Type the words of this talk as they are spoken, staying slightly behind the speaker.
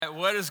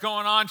What is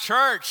going on,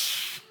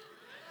 church?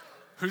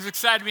 Who's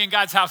excited to be in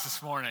God's house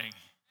this morning?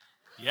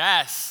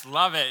 Yes,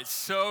 love it. It's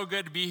so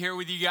good to be here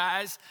with you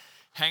guys,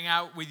 hang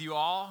out with you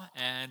all,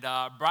 and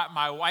brought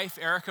my wife,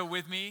 Erica,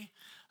 with me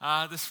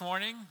this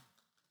morning.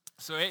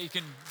 So you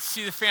can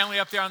see the family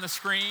up there on the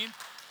screen.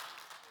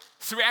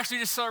 So we actually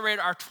just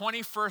celebrated our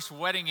 21st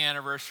wedding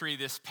anniversary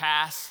this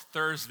past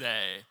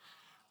Thursday,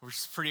 which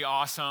is pretty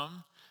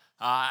awesome.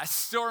 I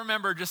still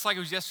remember, just like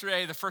it was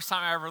yesterday, the first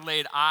time I ever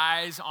laid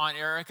eyes on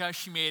Erica.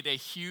 She made a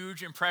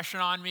huge impression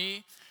on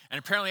me, and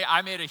apparently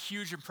I made a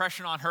huge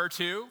impression on her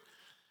too,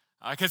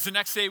 because the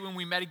next day when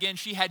we met again,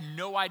 she had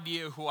no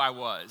idea who I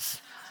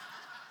was.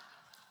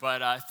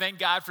 But thank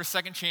God for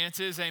second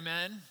chances,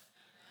 amen.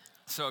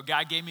 So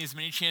God gave me as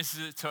many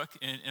chances as it took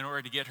in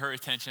order to get her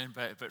attention,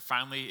 but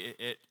finally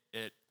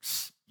it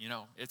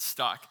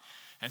stuck.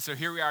 And so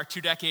here we are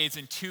 2 decades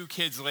and 2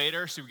 kids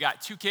later. So we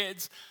got 2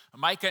 kids,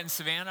 Micah and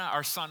Savannah.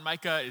 Our son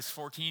Micah is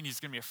 14.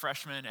 He's going to be a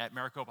freshman at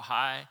Maricopa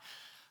High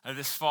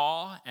this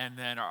fall. And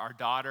then our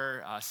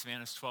daughter,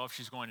 Savannah's 12.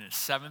 She's going into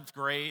 7th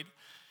grade.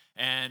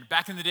 And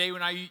back in the day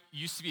when I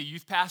used to be a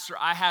youth pastor,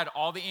 I had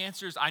all the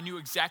answers. I knew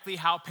exactly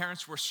how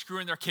parents were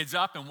screwing their kids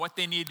up and what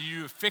they needed to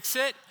do to fix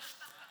it.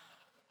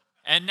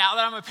 And now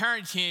that I'm a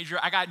parent teenager,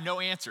 I got no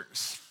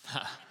answers.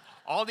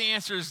 All the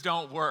answers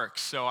don't work,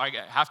 so I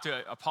have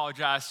to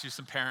apologize to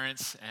some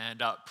parents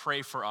and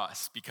pray for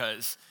us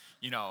because,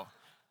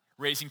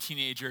 raising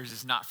teenagers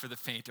is not for the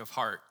faint of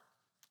heart.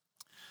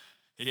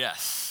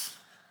 Yes.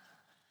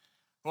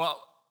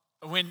 Well,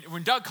 when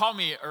Doug called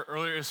me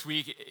earlier this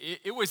week,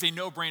 it was a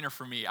no-brainer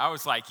for me. I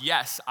was like,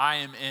 yes, I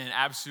am in,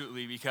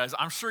 absolutely, because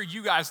I'm sure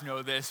you guys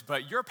know this,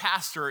 but your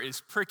pastor is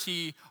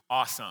pretty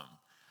awesome.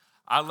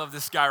 I love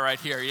this guy right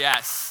here,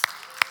 yes.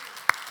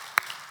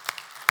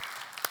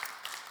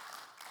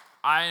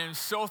 I am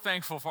so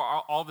thankful for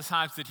all the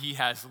times that he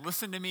has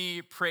listened to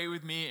me, prayed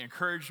with me,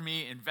 encouraged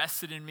me,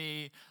 invested in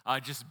me,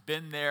 just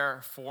been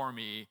there for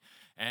me.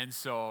 And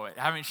so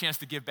having a chance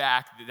to give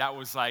back, that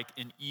was like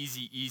an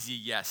easy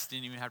yes.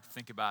 Didn't even have to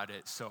think about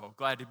it. So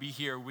glad to be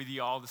here with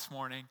you all this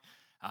morning,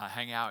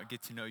 hang out and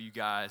get to know you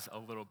guys a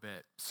little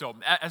bit. So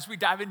as we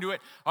dive into it,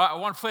 I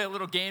want to play a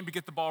little game to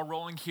get the ball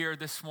rolling here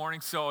this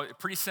morning. So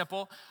pretty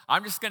simple.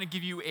 I'm just going to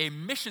give you a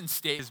mission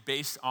statement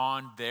based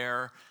on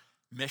their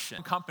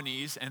mission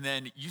companies, and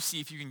then you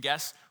see if you can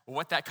guess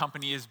what that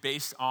company is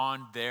based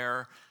on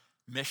their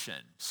mission.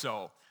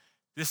 So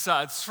this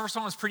first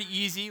one was pretty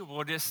easy.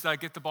 We'll just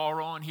get the ball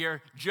rolling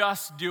here.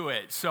 Just do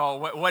it.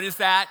 So what is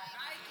that?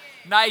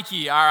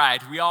 Nike. All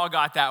right, we all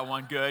got that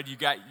one. Good. You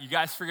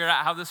guys figured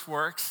out how this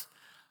works.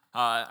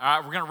 All right,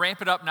 we're gonna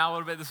ramp it up now a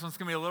little bit. This one's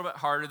gonna be a little bit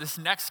harder. This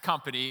next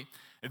company,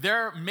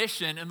 their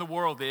mission in the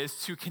world is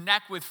to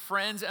connect with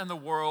friends and the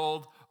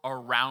world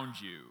around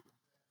you.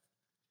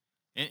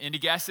 Any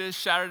guesses?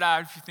 Shout it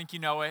out if you think you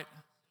know it.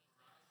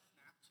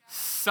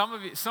 Some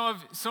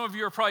of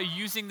you are probably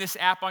using this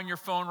app on your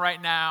phone right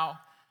now,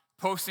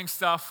 posting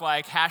stuff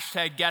like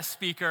hashtag guest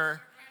speaker,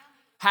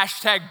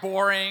 hashtag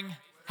boring,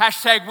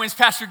 hashtag when's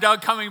Pastor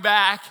Doug coming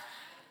back.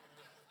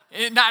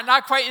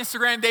 Not quite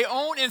Instagram. They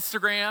own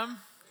Instagram,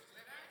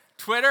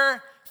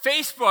 Twitter,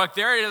 Facebook.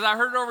 There it is. I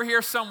heard it over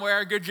here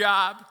somewhere. Good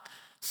job.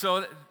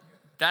 So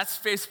that's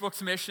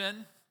Facebook's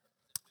mission.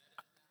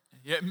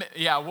 Yeah,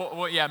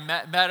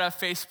 Meta,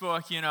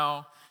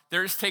 Facebook,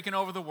 they're just taking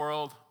over the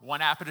world one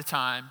app at a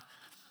time.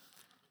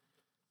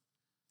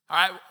 All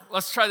right,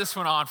 let's try this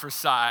one on for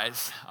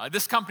size.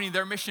 This company,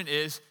 their mission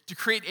is to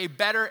create a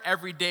better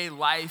everyday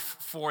life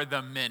for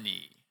the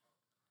many.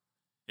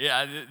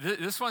 Yeah,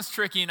 this one's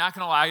tricky, not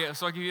gonna lie,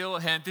 so I'll give you a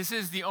little hint. This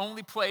is the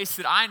only place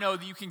that I know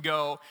that you can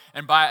go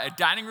and buy a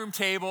dining room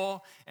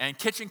table and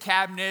kitchen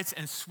cabinets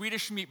and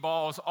Swedish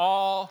meatballs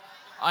all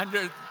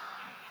under...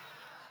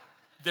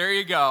 There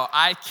you go.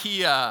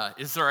 IKEA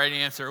is the right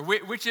answer,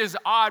 which is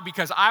odd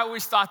because I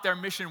always thought their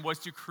mission was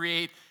to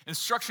create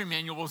instruction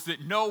manuals that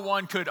no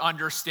one could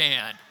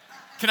understand.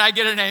 Can I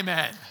get an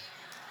amen?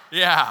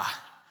 Yeah.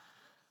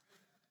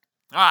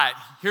 All right,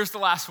 here's the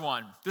last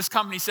one. This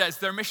company says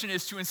their mission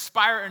is to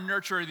inspire and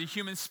nurture the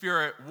human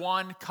spirit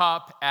one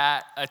cup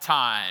at a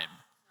time.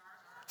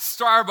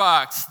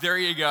 Starbucks, there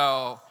you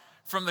go,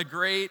 from the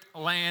great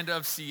land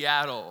of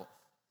Seattle.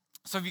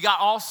 So if you got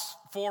all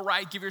 4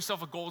 right, give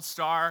yourself a gold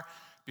star.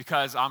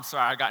 Because I'm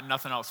sorry, I got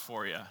nothing else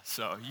for you.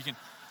 So you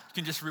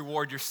can just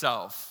reward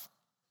yourself.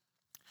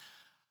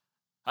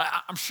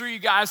 I'm sure you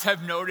guys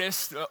have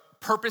noticed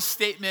purpose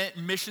statement,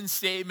 mission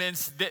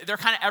statements. They're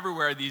kind of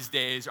everywhere these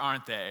days,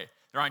 aren't they?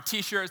 They're on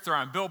t-shirts, they're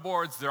on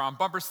billboards, they're on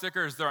bumper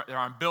stickers, they're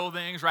on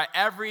buildings, right?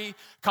 Every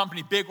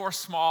company, big or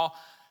small,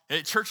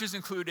 churches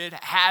included,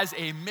 has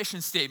a mission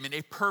statement,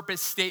 a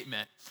purpose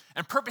statement.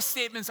 And purpose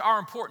statements are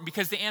important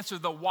because they answer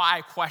the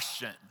why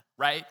question,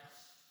 right?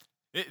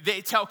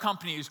 They tell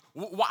companies,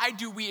 why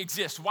do we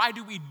exist? Why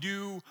do we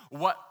do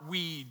what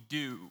we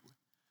do?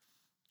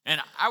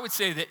 And I would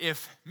say that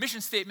if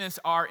mission statements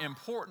are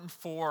important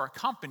for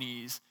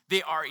companies,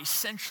 they are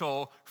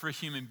essential for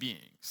human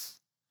beings.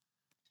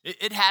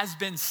 It has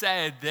been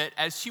said that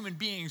as human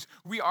beings,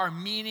 we are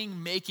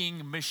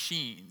meaning-making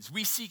machines.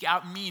 We seek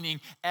out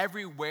meaning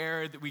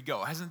everywhere that we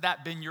go. Hasn't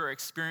that been your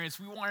experience?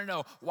 We want to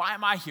know, why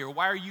am I here?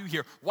 Why are you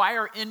here? Why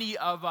are any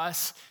of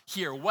us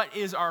here? What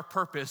is our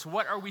purpose?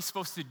 What are we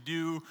supposed to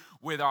do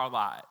with our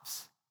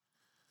lives?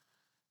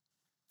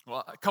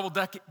 Well, a couple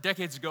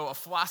decades ago, a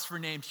philosopher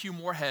named Hugh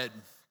Moorhead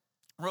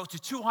wrote to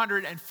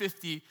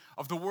 250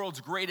 of the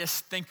world's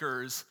greatest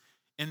thinkers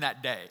in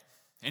that day.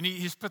 And he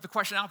just put the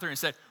question out there and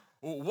said,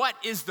 what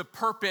is the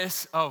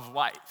purpose of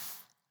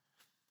life?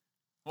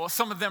 Well,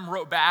 some of them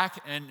wrote back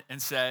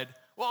and said,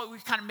 well, we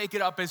kind of make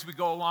it up as we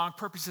go along.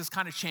 Purposes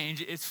kind of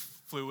change. It's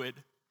fluid.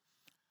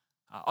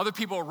 Other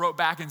people wrote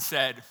back and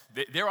said,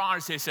 they're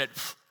honest, they said,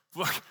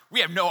 look,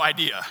 we have no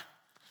idea.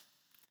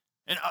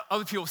 And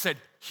other people said,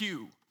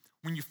 Hugh,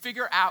 when you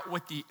figure out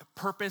what the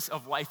purpose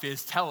of life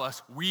is, tell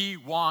us. We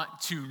want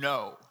to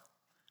know.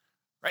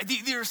 Right?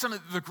 These are some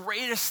of the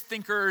greatest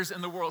thinkers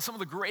in the world, some of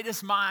the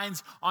greatest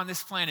minds on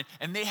this planet,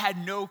 and they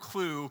had no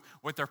clue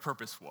what their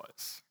purpose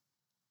was.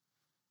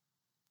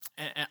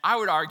 And I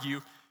would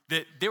argue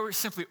that they were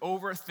simply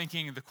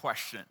overthinking the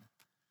question.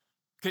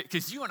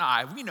 Because you and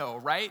I, we know,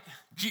 right?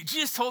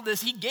 Jesus told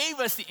us, he gave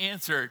us the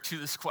answer to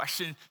this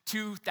question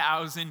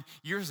 2,000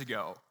 years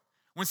ago.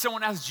 When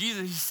someone asked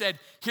Jesus, he said,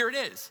 here it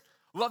is.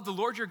 Love the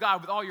Lord your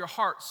God with all your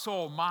heart,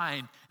 soul,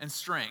 mind, and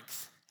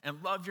strength,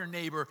 and love your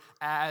neighbor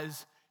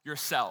as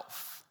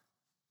yourself.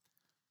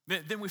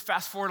 Then we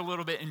fast forward a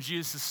little bit in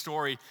Jesus'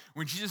 story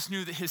when Jesus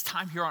knew that his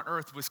time here on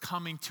earth was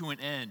coming to an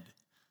end,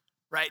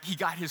 right? He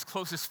got his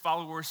closest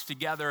followers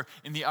together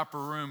in the upper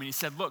room and he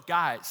said, look,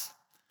 guys,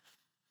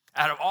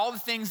 out of all the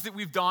things that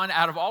we've done,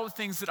 out of all the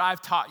things that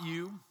I've taught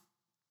you,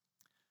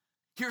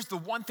 here's the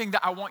one thing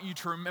that I want you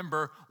to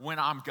remember when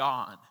I'm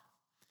gone.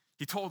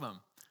 He told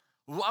them,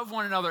 love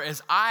one another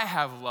as I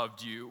have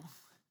loved you,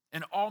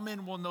 and all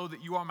men will know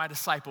that you are my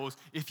disciples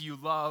if you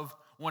love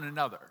one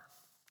another.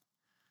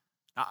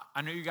 Now,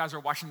 I know you guys are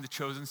watching The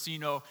Chosen, so you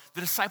know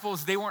the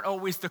disciples, they weren't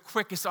always the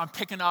quickest on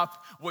picking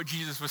up what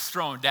Jesus was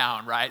throwing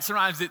down, right?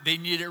 Sometimes they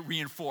needed it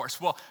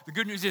reinforced. Well, the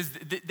good news is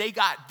they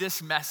got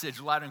this message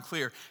loud and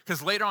clear,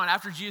 because later on,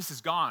 after Jesus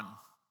is gone,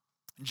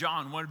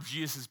 John, one of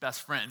Jesus'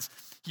 best friends,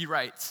 he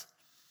writes,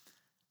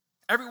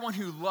 everyone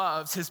who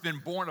loves has been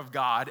born of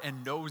God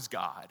and knows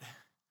God.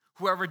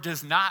 Whoever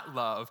does not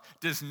love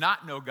does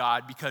not know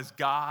God, because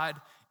God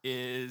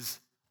is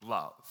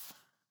love.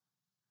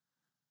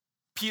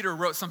 Peter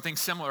wrote something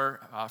similar,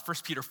 1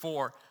 Peter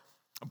 4.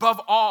 Above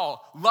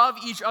all, love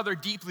each other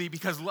deeply,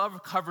 because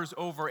love covers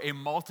over a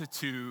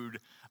multitude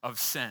of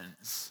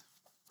sins.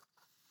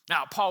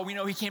 Now, Paul, we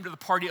know he came to the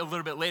party a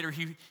little bit later.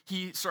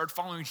 He started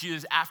following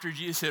Jesus after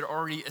Jesus had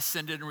already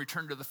ascended and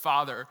returned to the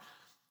Father.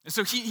 And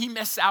so he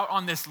missed out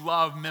on this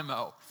love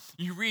memo.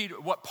 You read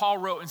what Paul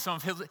wrote in some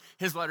of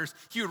his letters.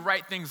 He would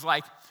write things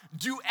like,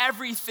 do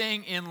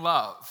everything in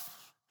love.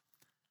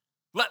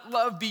 Let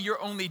love be your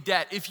only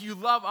debt. If you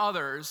love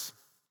others,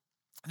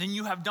 then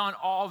you have done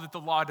all that the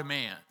law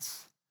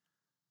demands.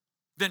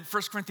 Then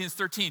 1 Corinthians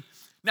 13,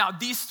 now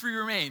these three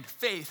remain,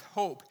 faith,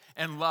 hope,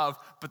 and love,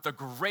 but the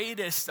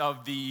greatest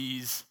of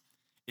these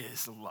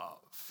is love.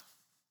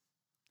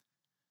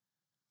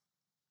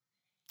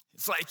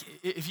 It's like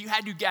if you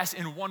had to guess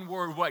in one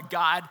word what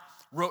God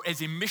wrote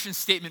as a mission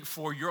statement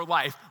for your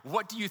life,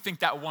 what do you think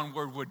that one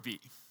word would be?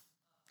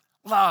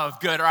 Love.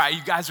 Good. All right,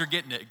 you guys are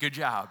getting it. Good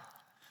job.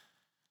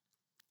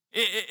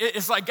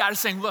 It's like God is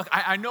saying, look,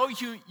 I know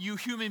you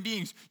human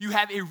beings, you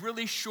have a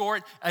really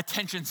short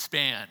attention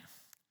span.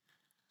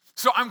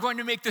 So I'm going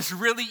to make this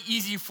really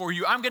easy for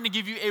you. I'm going to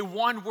give you a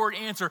one-word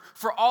answer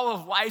for all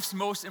of life's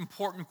most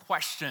important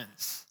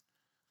questions.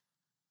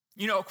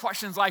 You know,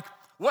 questions like,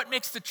 what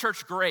makes the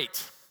church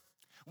great?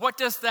 What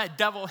does that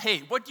devil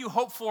hate? What do you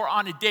hope for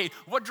on a date?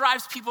 What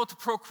drives people to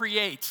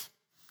procreate?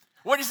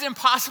 What is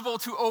impossible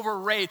to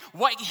overrate?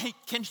 What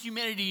can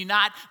humanity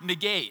not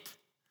negate?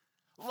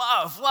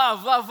 Love,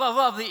 love, love, love,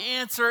 love. The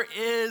answer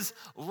is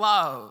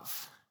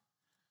love.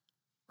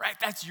 Right?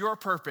 That's your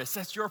purpose.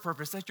 That's your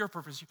purpose. That's your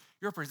purpose.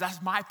 Your purpose.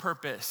 That's my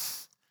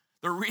purpose.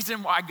 The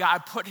reason why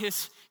God put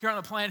his here on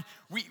the planet,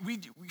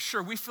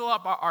 we fill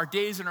up our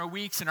days and our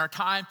weeks and our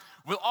time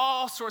with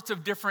all sorts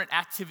of different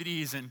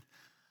activities, and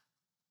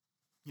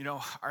you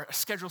know, our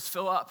schedules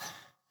fill up.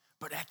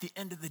 But at the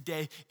end of the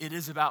day, it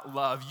is about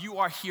love. You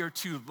are here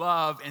to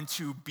love and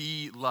to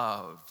be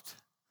loved.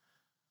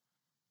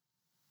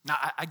 Now,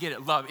 I get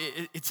it, love.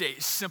 It's a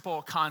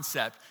simple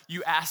concept.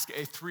 You ask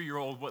a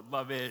 3-year-old what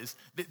love is,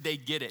 they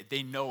get it.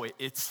 They know it.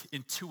 It's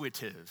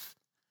intuitive.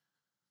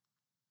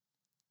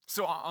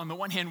 So on the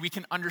one hand, we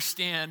can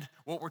understand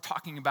what we're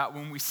talking about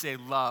when we say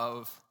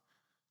love.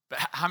 But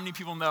how many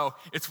people know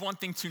it's one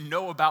thing to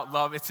know about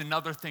love, it's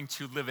another thing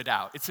to live it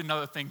out. It's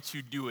another thing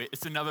to do it.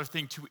 It's another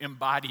thing to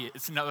embody it.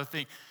 It's another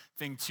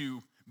thing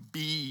to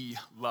be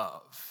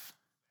love.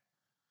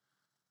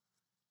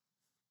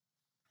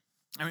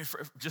 I mean,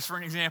 just for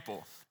an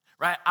example,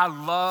 right? I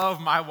love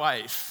my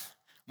wife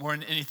more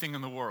than anything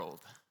in the world.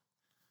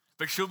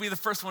 But she'll be the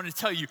first one to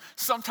tell you,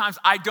 sometimes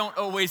I don't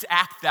always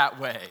act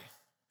that way.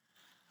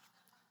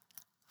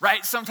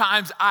 right?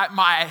 Sometimes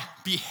my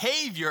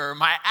behavior,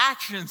 my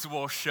actions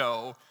will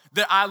show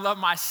that I love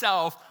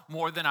myself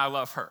more than I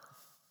love her.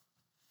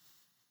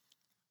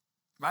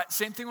 Right?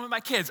 Same thing with my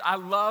kids. I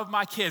love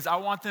my kids. I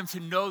want them to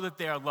know that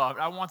they are loved.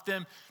 I want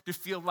them to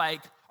feel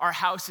like our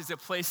house is a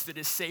place that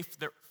is safe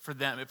for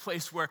them, a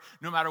place where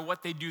no matter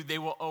what they do, they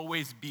will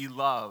always be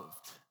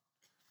loved.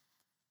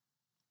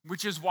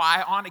 Which is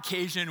why on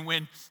occasion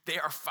when they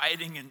are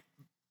fighting and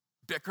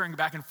bickering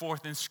back and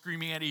forth and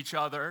screaming at each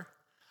other,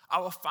 I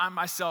will find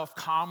myself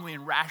calmly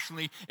and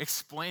rationally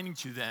explaining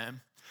to them,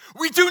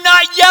 we do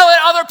not yell at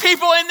other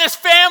people in this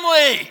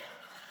family.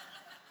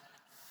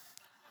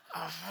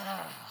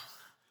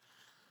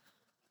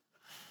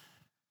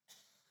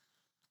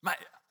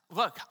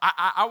 Look,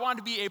 I want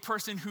to be a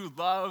person who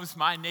loves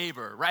my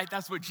neighbor, right?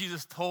 That's what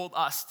Jesus told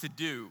us to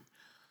do.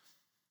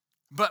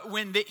 But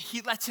when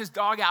he lets his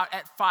dog out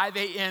at 5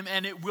 a.m.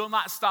 and it will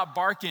not stop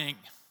barking,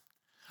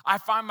 I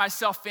find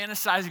myself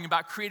fantasizing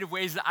about creative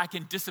ways that I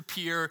can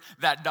disappear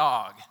that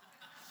dog.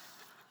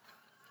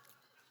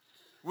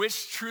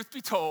 Which, truth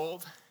be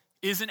told,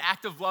 is an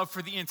act of love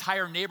for the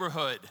entire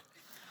neighborhood.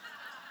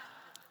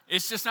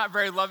 It's just not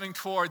very loving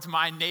towards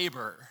my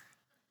neighbor.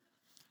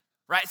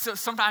 Right? So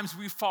sometimes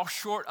we fall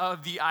short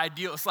of the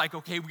ideal. It's like,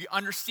 okay, we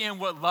understand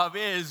what love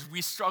is,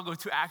 we struggle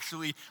to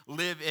actually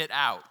live it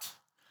out.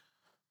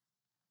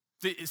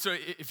 So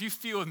if you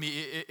feel with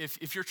me,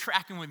 if you're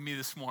tracking with me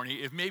this morning,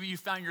 if maybe you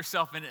found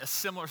yourself in a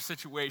similar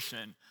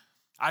situation,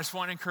 I just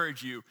want to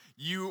encourage you,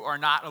 you are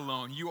not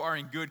alone. You are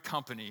in good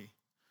company.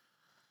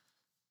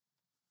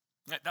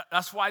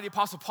 That's why the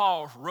Apostle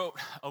Paul wrote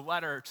a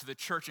letter to the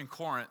church in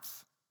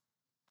Corinth.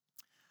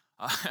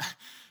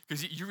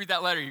 Because you read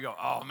that letter, you go,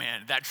 oh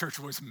man, that church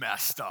was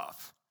messed up.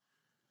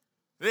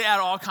 They had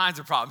all kinds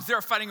of problems. They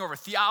were fighting over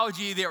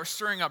theology. They were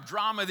stirring up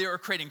drama. They were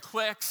creating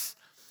cliques.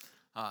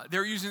 They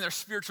were using their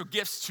spiritual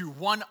gifts to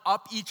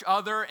one-up each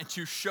other and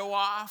to show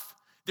off.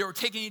 They were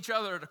taking each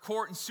other to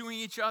court and suing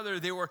each other.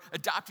 They were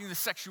adopting the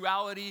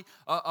sexuality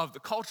of the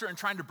culture and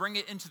trying to bring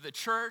it into the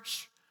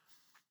church.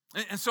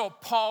 And so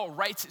Paul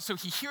writes, so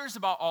he hears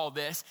about all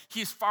this.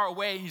 He's far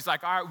away, and he's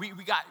like, all right,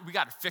 we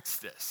got to fix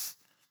this.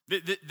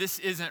 This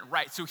isn't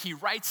right. So he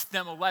writes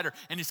them a letter,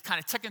 and he's kind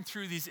of ticking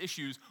through these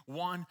issues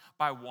one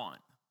by one.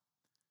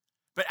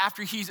 But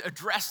after he's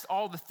addressed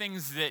all the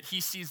things that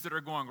he sees that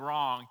are going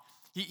wrong,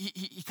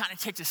 he kind of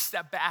takes a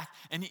step back,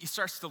 and he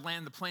starts to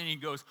land the plane, and he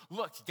goes,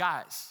 look,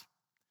 guys,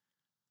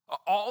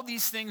 all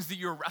these things that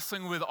you're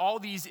wrestling with, all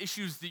these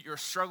issues that you're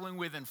struggling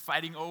with and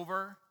fighting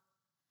over,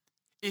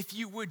 if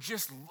you would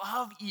just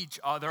love each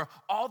other,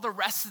 all the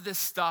rest of this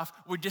stuff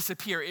would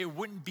disappear. It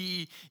wouldn't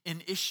be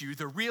an issue.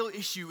 The real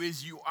issue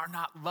is you are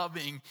not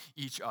loving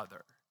each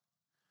other.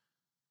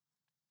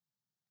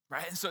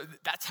 Right? And so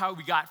that's how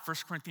we got 1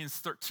 Corinthians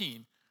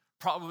 13,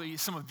 probably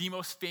some of the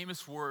most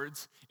famous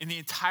words in the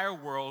entire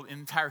world, in the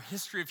entire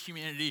history of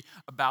humanity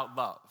about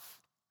love.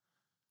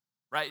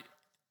 Right?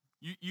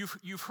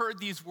 You've heard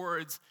these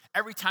words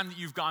every time that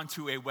you've gone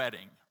to a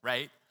wedding,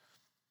 right?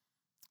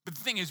 But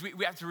the thing is,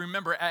 we have to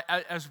remember,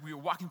 as we were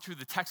walking through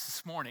the text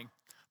this morning,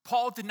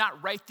 Paul did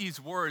not write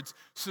these words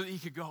so that he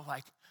could go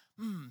like,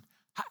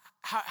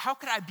 how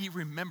could I be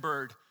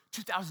remembered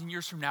 2,000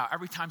 years from now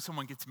every time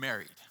someone gets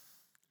married?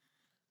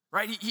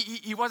 Right?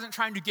 He wasn't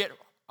trying to get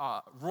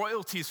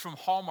royalties from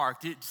Hallmark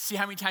to see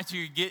how many times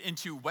you could get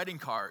into wedding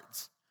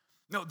cards.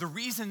 No, the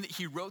reason that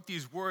he wrote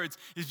these words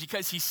is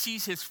because he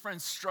sees his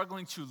friends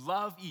struggling to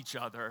love each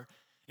other.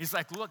 He's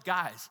like, look,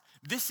 guys,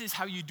 this is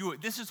how you do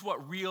it. This is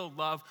what real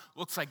love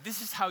looks like.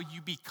 This is how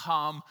you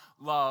become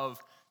love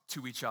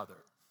to each other.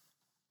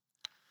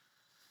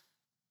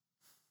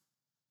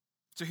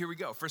 So here we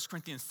go. 1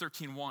 Corinthians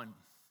 13:1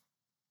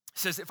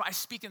 says, if I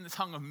speak in the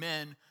tongue of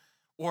men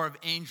or of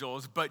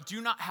angels, but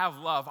do not have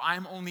love, I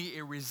am only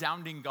a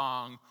resounding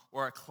gong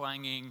or a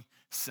clanging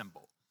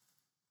cymbal.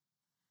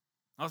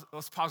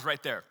 Let's pause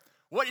right there.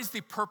 What is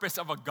the purpose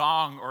of a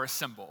gong or a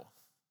cymbal?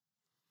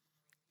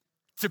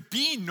 To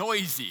be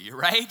noisy,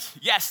 right?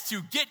 Yes,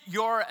 to get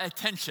your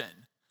attention.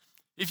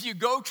 If you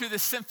go to the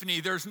symphony,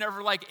 there's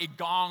never like a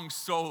gong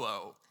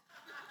solo.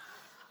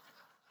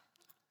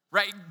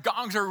 Right?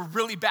 Gongs are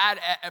really bad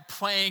at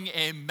playing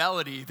a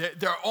melody.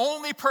 Their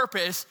only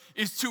purpose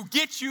is to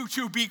get you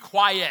to be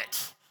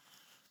quiet.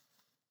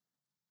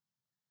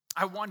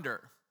 I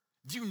wonder,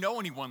 do you know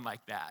anyone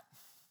like that?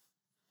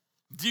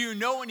 Do you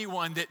know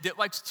anyone that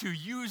likes to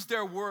use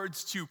their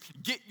words to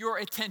get your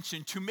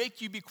attention, to make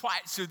you be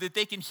quiet so that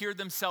they can hear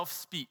themselves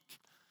speak?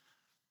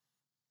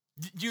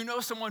 Do you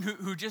know someone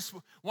who just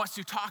wants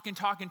to talk and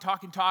talk and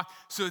talk and talk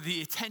so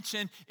the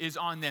attention is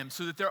on them,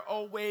 so that they're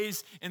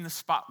always in the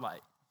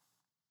spotlight?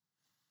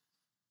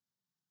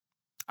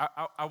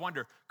 I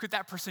wonder, could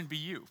that person be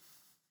you?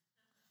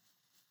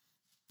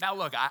 Now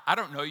look, I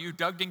don't know you.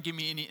 Doug didn't give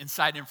me any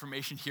inside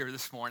information here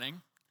this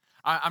morning.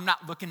 I'm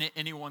not looking at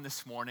anyone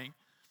this morning.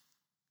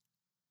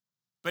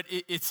 But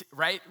it's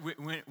right,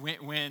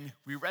 when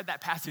we read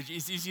that passage,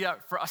 it's easy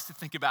for us to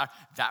think about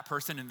that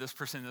person and this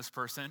person and this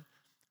person.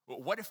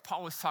 But what if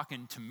Paul was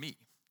talking to me?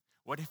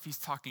 What if he's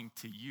talking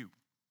to you?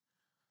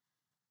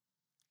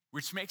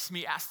 Which makes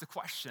me ask the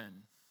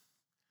question,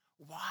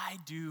 why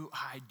do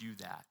I do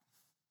that?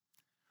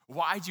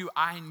 Why do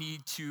I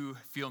need to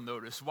feel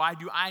noticed? Why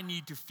do I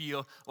need to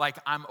feel like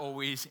I'm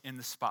always in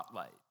the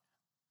spotlight?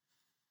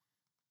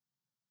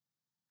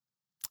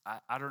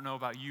 I don't know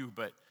about you,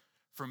 but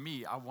for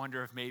me, I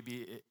wonder if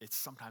maybe it's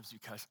sometimes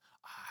because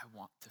I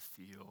want to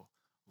feel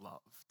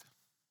loved.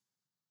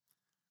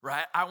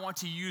 Right? I want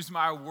to use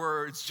my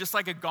words just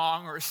like a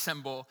gong or a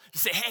cymbal to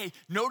say, hey,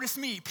 notice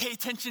me, pay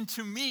attention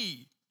to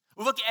me,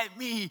 look at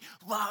me,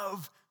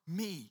 love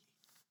me.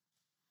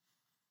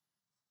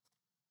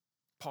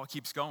 Paul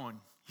keeps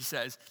going. He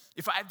says,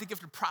 if I have the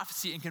gift of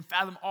prophecy and can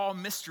fathom all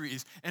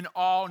mysteries and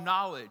all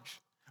knowledge,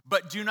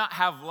 but do not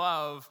have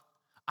love,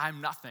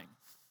 I'm nothing.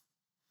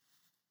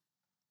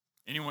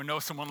 Anyone know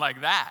someone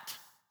like that?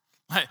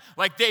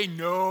 Like they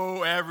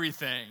know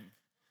everything.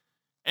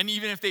 And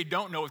even if they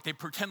don't know it, they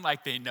pretend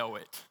like they know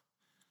it.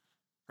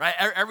 Right?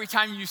 Every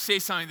time you say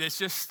something that's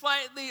just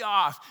slightly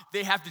off,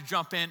 they have to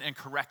jump in and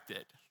correct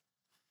it.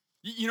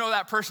 You know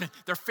that person,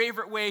 their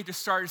favorite way to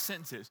start a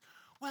sentence is,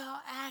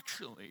 well,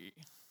 actually.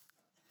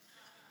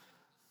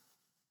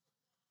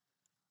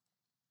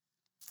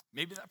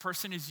 Maybe that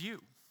person is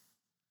you.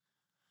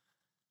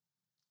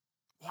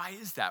 Why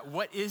is that?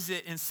 What is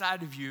it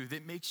inside of you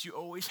that makes you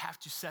always have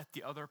to set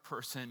the other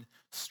person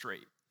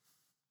straight?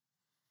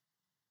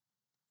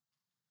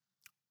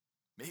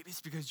 Maybe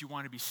it's because you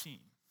want to be seen.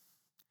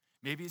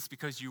 Maybe it's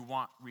because you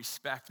want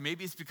respect.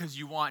 Maybe it's because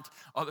you want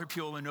other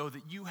people to know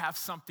that you have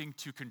something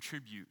to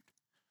contribute,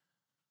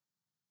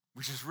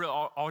 which is real,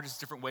 all just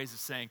different ways of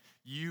saying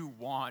you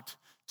want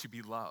to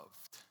be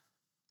loved.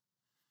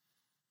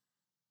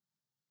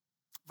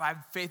 If I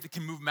have faith that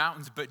can move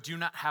mountains but do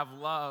not have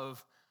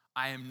love,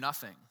 I am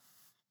nothing.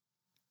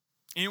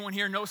 Anyone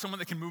here know someone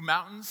that can move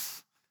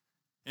mountains?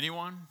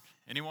 Anyone?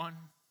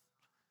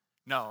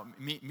 No,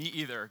 me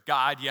either.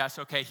 God, yes,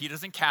 okay, he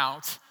doesn't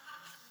count.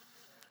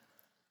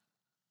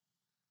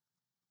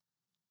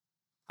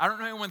 I don't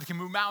know anyone that can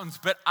move mountains,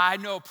 but I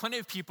know plenty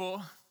of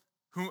people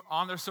who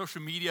on their social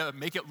media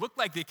make it look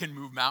like they can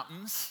move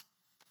mountains,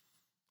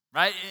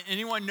 right?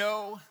 Anyone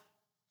know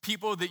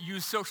people that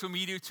use social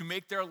media to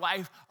make their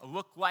life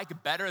look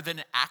like better than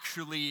it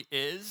actually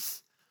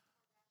is?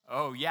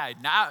 Oh yeah,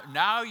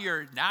 now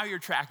you're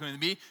tracking with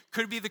me.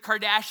 Could be the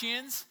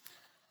Kardashians,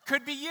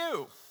 could be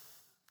you.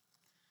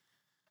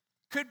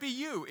 Could be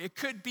you, it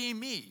could be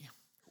me.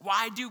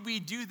 Why do we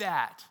do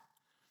that?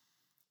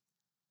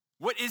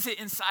 What is it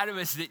inside of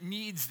us that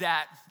needs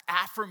that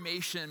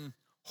affirmation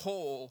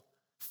hole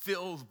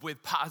filled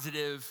with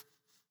positive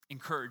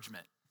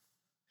encouragement?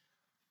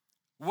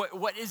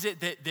 What is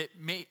it that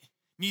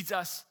needs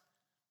us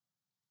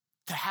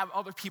to have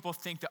other people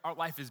think that our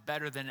life is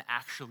better than it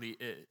actually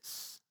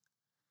is?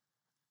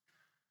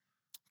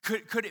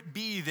 Could it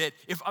be that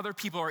if other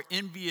people are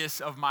envious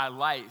of my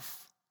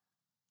life,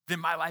 then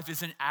my life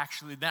isn't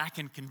actually, then I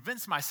can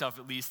convince myself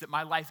at least that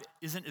my life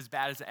isn't as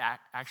bad as I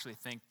actually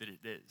think that it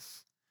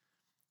is?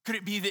 Could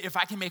it be that if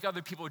I can make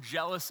other people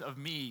jealous of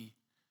me,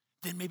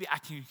 then maybe I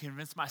can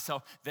convince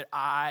myself that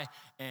I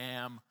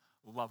am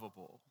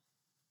lovable?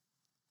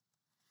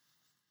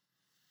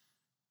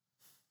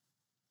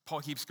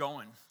 Paul keeps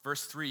going.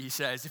 Verse 3, he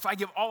says, if I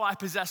give all I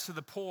possess to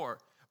the poor,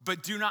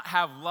 but do not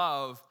have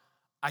love,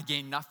 I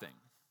gain nothing.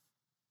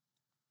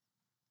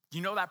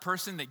 You know that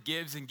person that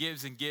gives and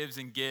gives and gives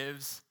and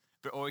gives,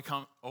 but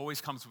always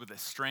comes with a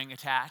string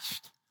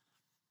attached?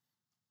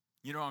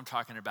 You know what I'm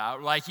talking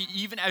about. Like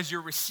even as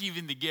you're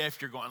receiving the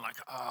gift, you're going like,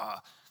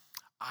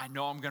 I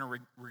know I'm going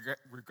to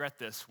regret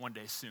this one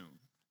day soon,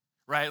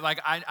 right? Like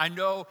I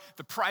know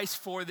the price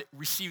for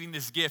receiving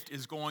this gift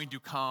is going to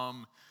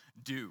come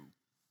due.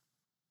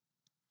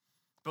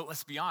 But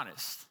let's be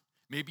honest.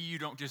 Maybe you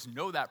don't just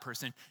know that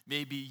person.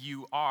 Maybe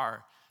you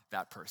are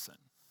that person.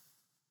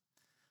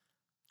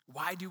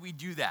 Why do we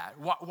do that?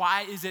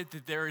 Why is it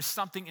that there is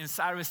something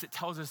inside of us that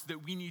tells us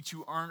that we need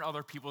to earn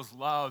other people's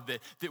love,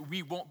 that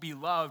we won't be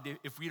loved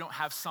if we don't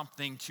have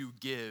something to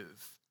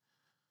give?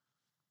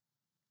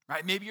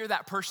 Right? Maybe you're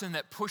that person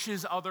that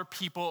pushes other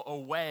people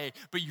away,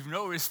 but you've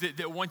noticed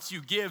that once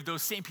you give,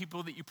 those same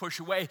people that you push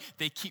away,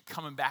 they keep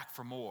coming back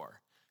for more,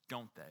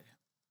 don't they?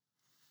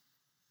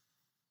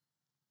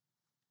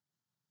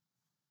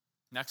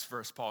 Next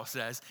verse, Paul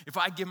says, if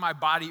I give my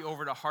body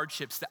over to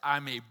hardships that I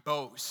may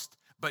boast,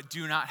 but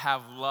do not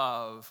have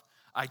love,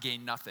 I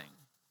gain nothing.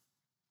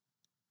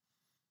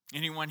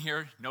 Anyone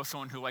here know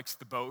someone who likes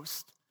to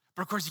boast?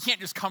 But of course, you can't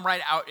just come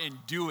right out and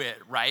do it,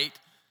 right?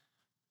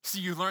 So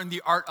you learn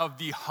the art of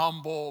the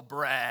humble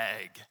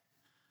brag.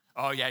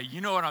 Oh yeah,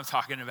 you know what I'm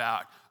talking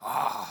about.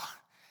 Oh,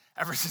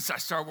 ever since I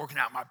started working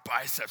out, my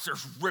biceps are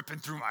ripping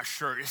through my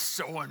shirt. It's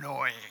so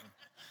annoying.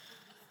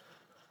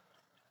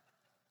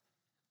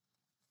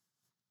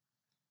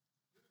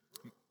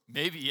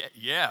 Maybe,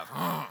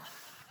 yeah.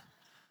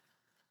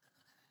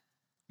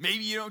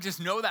 Maybe you don't just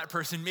know that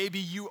person. Maybe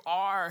you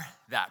are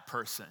that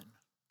person.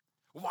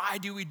 Why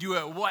do we do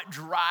it? What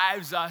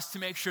drives us to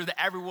make sure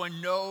that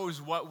everyone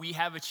knows what we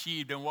have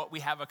achieved and what we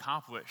have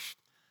accomplished?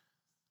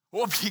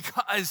 Well,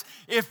 because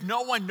if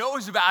no one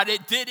knows about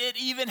it, did it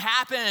even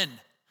happen?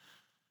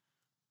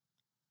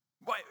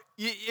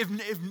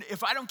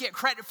 If I don't get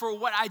credit for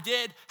what I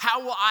did,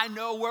 how will I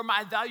know where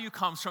my value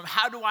comes from?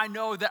 How do I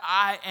know that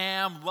I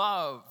am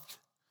loved?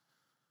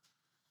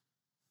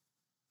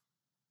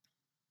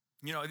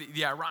 You know,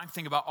 the ironic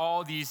thing about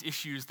all these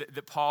issues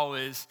that Paul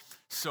is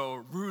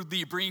so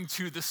rudely bringing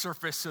to the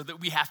surface so that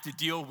we have to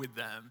deal with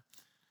them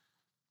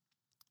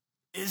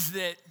is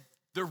that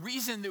the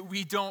reason that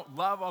we don't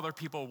love other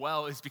people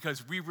well is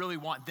because we really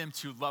want them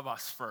to love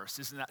us first.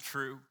 Isn't that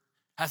true?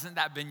 Hasn't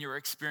that been your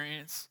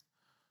experience?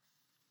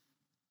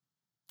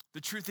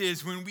 The truth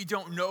is, when we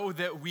don't know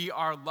that we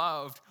are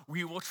loved,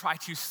 we will try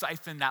to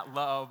siphon that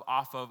love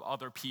off of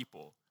other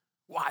people.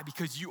 Why?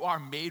 Because you are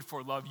made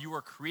for love. You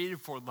are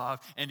created for love.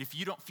 And if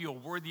you don't feel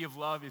worthy of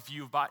love, if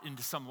you've bought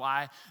into some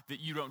lie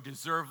that you don't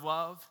deserve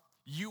love,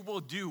 you will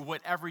do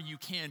whatever you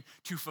can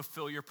to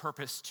fulfill your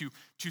purpose, to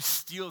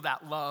steal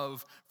that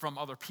love from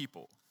other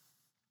people.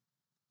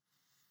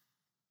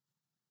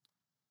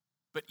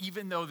 But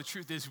even though the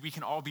truth is we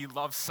can all be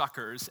love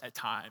suckers at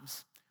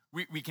times,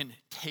 we can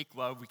take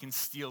love, we can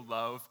steal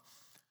love,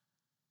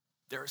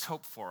 there is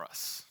hope for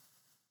us.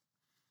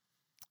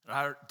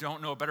 I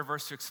don't know a better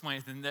verse to explain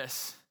it than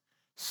this.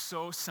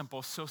 So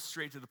simple, so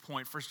straight to the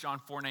point. 1 John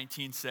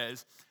 4:19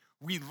 says,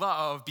 we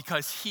love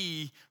because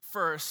he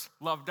first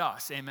loved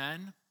us.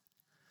 Amen?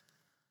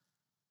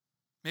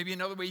 Maybe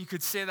another way you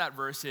could say that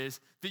verse is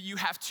that you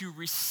have to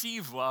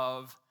receive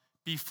love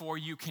before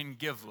you can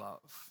give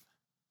love.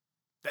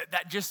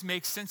 That just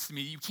makes sense to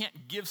me. You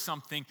can't give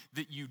something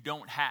that you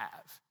don't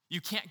have. You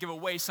can't give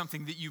away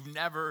something that you've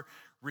never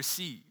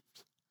received.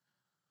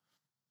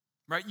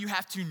 Right? You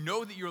have to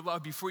know that you're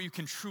loved before you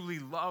can truly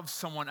love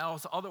someone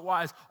else.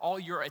 Otherwise, all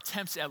your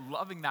attempts at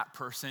loving that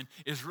person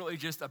is really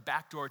just a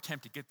backdoor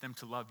attempt to get them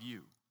to love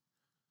you.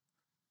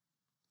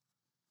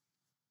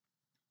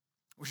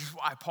 Which is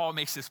why Paul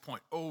makes this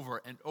point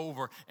over and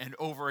over and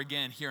over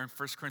again here in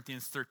 1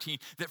 Corinthians 13,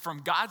 that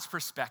from God's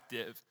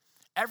perspective,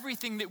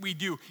 everything that we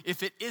do,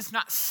 if it is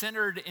not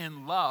centered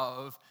in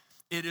love,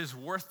 it is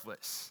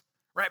worthless.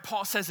 Right?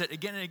 Paul says it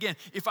again and again.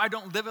 If I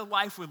don't live a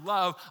life with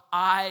love,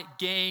 I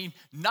gain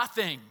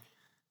nothing.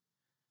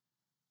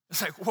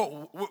 It's like,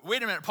 whoa,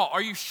 wait a minute, Paul,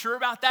 are you sure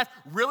about that?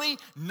 Really?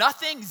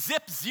 Nothing?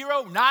 Zip,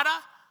 zero, nada?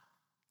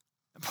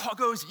 And Paul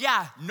goes,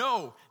 yeah,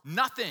 no,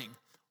 nothing.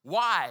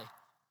 Why?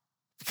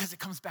 Because it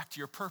comes back to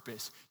your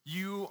purpose.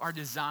 You are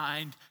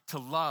designed to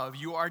love.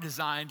 You are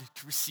designed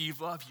to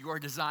receive love. You are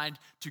designed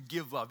to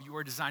give love. You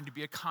are designed to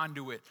be a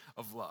conduit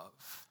of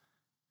love.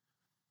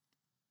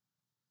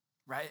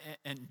 Right?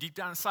 And deep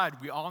down inside,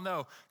 we all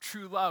know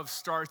true love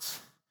starts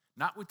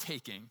not with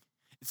taking,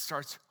 it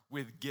starts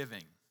with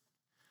giving.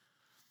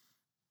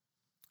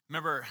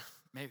 Remember,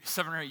 maybe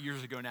 7 or 8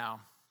 years ago now,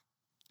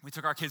 we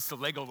took our kids to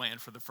Legoland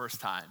for the first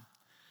time.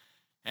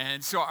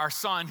 And so our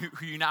son,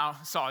 who you now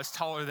saw is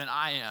taller than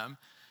I am,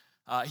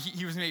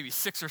 he was maybe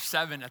 6 or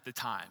 7 at the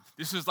time.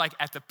 This was like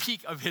at the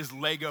peak of his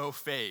Lego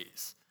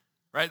phase,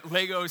 right?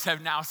 Legos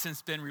have now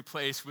since been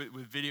replaced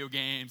with video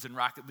games and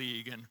Rocket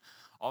League and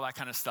all that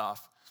kind of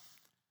stuff.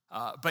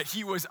 But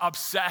he was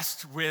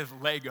obsessed with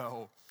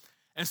Lego.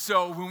 And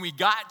so when we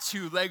got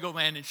to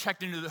Legoland and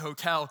checked into the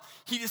hotel,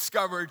 he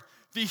discovered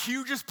the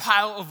hugest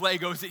pile of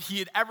Legos that he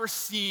had ever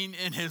seen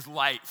in his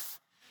life.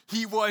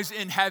 He was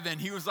in heaven.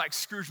 He was like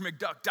Scrooge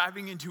McDuck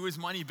diving into his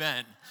money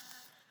bin.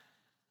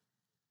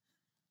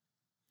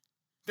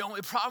 The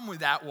only problem with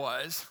that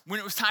was when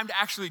it was time to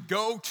actually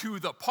go to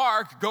the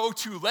park, go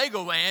to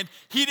Legoland,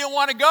 he didn't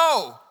want to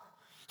go.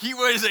 He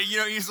was,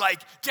 he's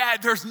like,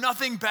 Dad, there's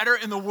nothing better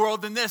in the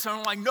world than this. And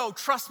I'm like, no,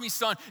 trust me,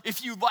 son.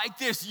 If you like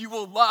this, you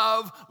will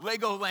love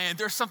Legoland.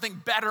 There's something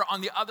better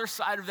on the other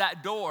side of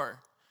that door.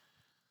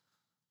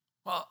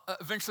 Well,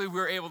 eventually we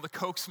were able to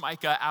coax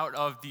Micah out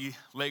of the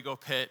Lego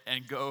pit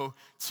and go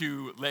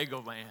to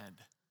Legoland.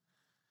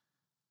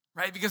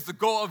 Right? Because the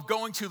goal of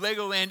going to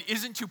Legoland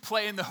isn't to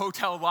play in the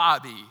hotel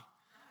lobby.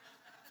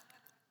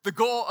 The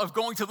goal of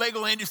going to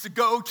Legoland is to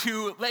go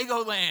to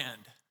Legoland.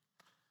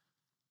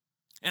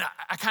 And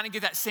I kind of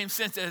get that same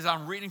sense as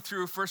I'm reading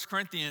through 1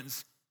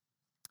 Corinthians.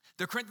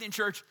 The Corinthian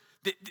church,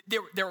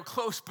 they were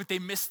close, but they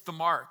missed the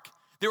mark.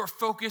 They were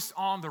focused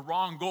on the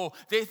wrong goal.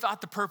 They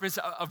thought the purpose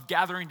of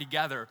gathering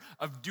together,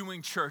 of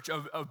doing church,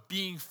 of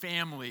being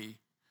family,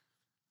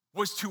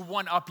 was to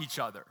one-up each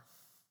other.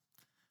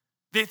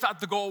 They thought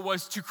the goal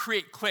was to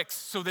create cliques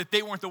so that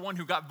they weren't the one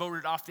who got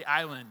voted off the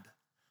island.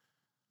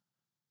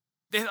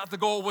 They thought the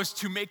goal was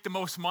to make the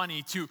most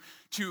money,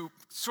 to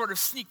sort of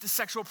sneak the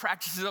sexual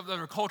practices of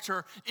their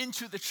culture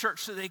into the church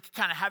so they could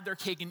kind of have their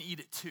cake and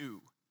eat it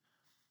too.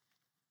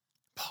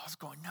 Paul's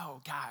going, no,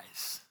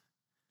 guys,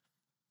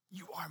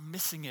 you are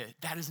missing it.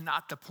 That is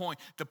not the point.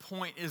 The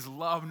point is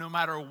love. No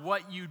matter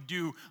what you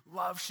do,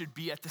 love should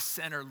be at the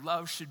center.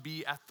 Love should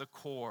be at the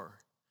core.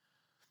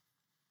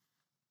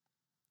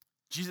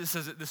 Jesus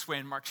says it this way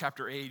in Mark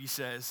chapter 8. He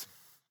says,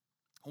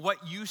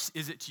 what use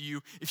is it to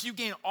you if you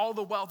gain all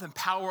the wealth and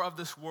power of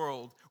this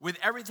world with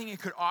everything it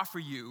could offer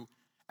you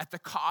at the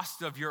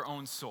cost of your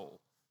own soul?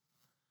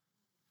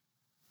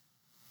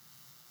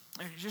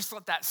 Just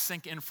let that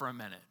sink in for a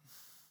minute.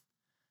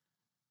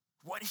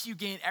 What if you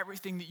gain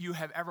everything that you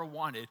have ever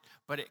wanted,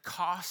 but it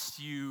costs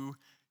you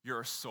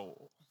your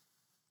soul?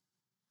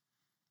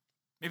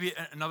 Maybe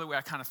another way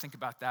I kind of think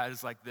about that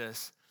is like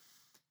this.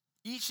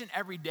 Each and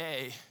every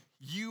day,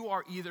 you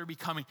are either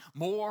becoming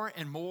more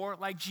and more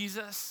like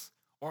Jesus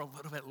or a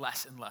little bit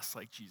less and less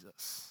like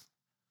Jesus.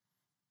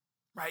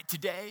 Right?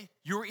 Today,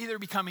 you're either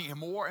becoming a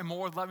more and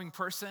more loving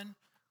person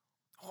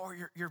or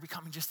you're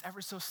becoming just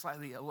ever so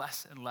slightly a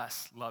less and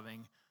less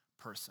loving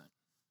person.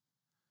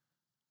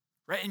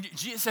 Right? And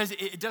Jesus says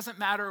it doesn't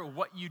matter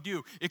what you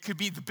do. It could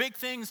be the big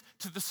things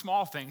to the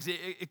small things.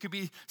 It could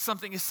be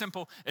something as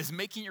simple as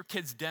making your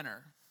kids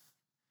dinner.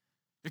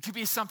 It could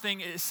be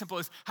something as simple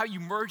as how you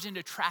merge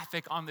into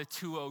traffic on the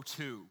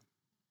 202.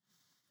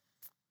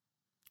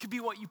 It could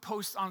be what you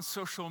post on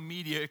social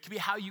media. It could be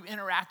how you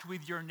interact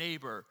with your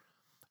neighbor.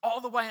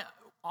 All the way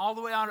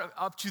on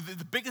up to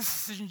the biggest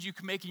decisions you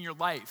can make in your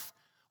life,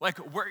 like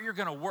where you're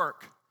going to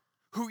work,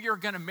 who you're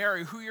going to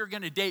marry, who you're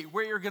going to date,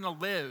 where you're going to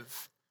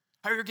live,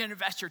 how you're going to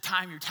invest your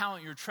time, your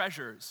talent, your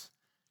treasures.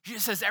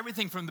 Jesus says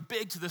everything from the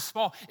big to the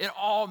small, it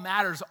all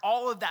matters.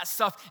 All of that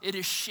stuff, it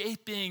is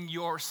shaping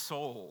your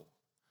soul.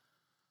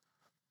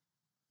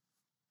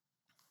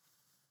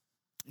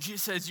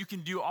 Jesus says you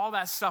can do all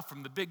that stuff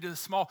from the big to the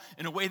small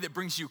in a way that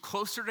brings you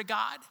closer to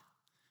God,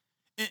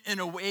 in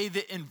a way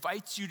that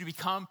invites you to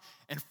become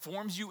and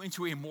forms you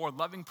into a more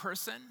loving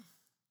person.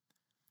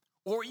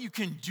 Or you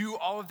can do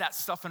all of that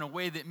stuff in a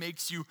way that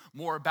makes you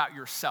more about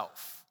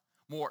yourself,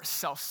 more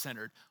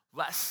self-centered,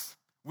 less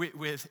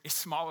with a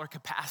smaller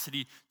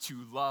capacity to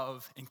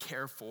love and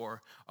care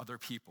for other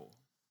people.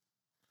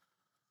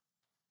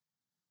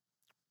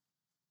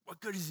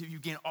 What good is it if you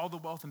gain all the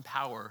wealth and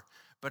power,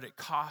 but it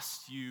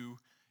costs you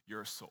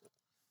your soul?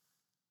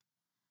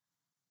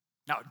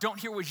 Now, don't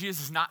hear what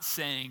Jesus is not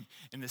saying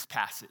in this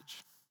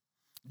passage.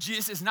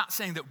 Jesus is not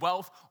saying that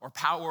wealth or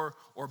power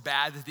or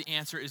bad, that the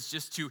answer is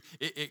just to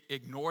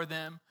ignore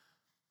them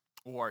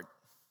or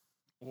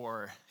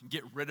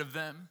get rid of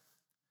them.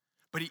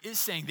 But he is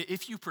saying that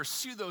if you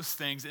pursue those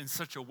things in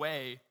such a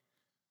way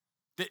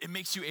that it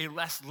makes you a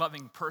less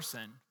loving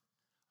person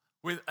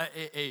with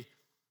a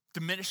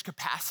diminished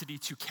capacity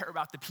to care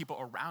about the people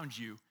around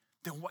you,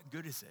 then what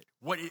good is it?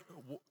 What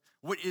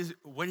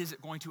is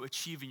it going to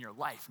achieve in your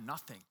life?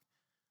 Nothing.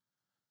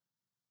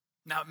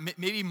 Now,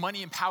 maybe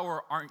money and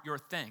power aren't your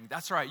thing.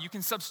 That's all right. You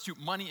can substitute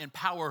money and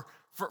power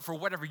for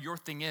whatever your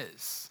thing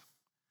is.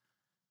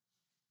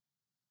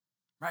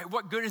 Right?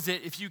 What good is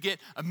it if you get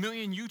 1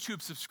 million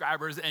YouTube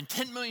subscribers and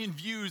 10 million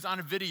views on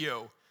a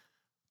video,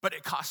 but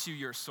it costs you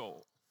your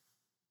soul?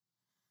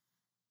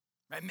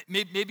 Right?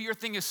 Maybe your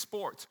thing is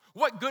sports.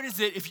 What good is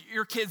it if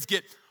your kids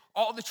get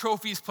all the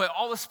trophies, play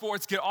all the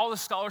sports, get all the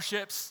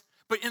scholarships,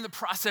 but in the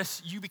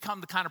process, you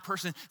become the kind of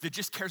person that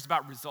just cares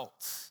about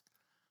results?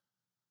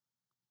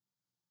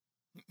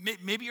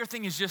 Maybe your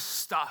thing is just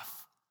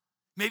stuff.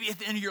 Maybe at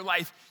the end of your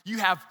life, you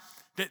have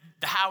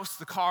the house,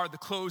 the car, the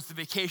clothes, the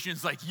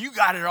vacations, like you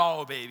got it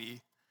all,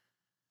 baby.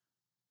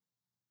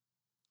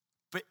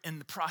 But in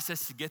the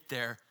process to get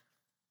there,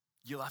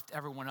 you left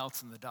everyone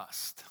else in the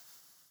dust.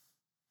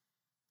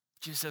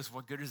 Jesus says,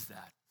 what good is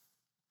that?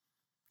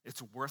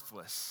 It's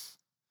worthless.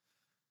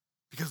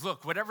 Because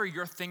look, whatever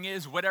your thing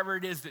is, whatever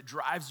it is that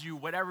drives you,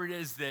 whatever it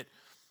is that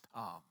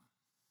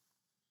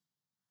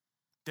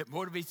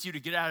motivates you to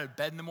get out of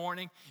bed in the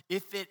morning,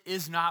 if it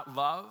is not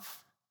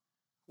love,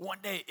 one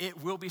day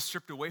it will be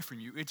stripped away from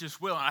you. It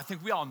just will. And I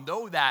think we all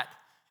know that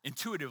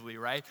intuitively,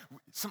 right?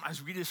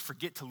 Sometimes we just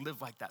forget to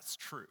live like that's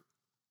true.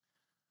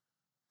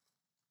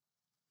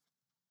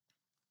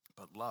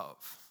 But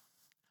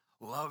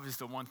love is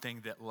the one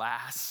thing that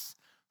lasts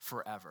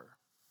forever.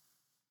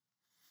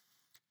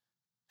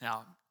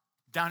 Now,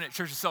 down at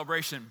Church of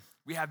Celebration,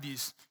 we have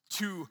these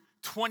 2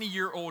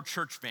 20-year-old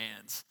church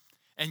vans.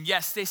 And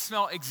yes, they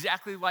smell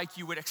exactly like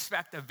you would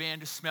expect a van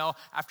to smell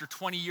after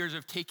 20 years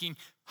of taking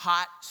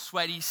hot,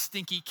 sweaty,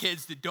 stinky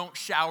kids that don't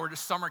shower to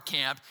summer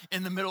camp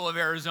in the middle of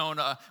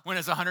Arizona when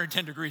it's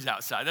 110 degrees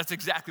outside. That's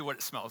exactly what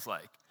it smells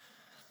like.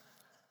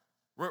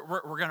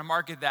 We're going to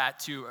market that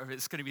to,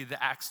 it's going to be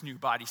the Axe new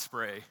body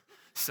spray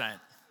scent.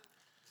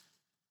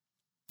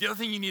 The other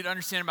thing you need to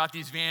understand about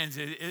these vans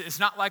is it's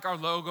not like our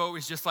logo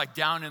is just like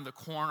down in the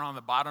corner on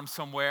the bottom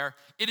somewhere.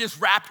 It is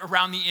wrapped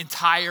around the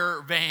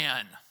entire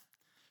van.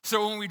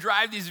 So when we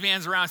drive these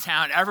vans around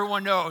town,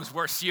 everyone knows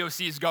where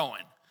COC is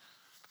going.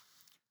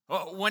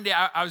 Well, one day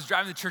I was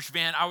driving the church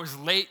van. I was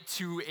late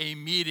to a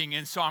meeting,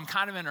 and so I'm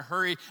kind of in a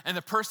hurry, and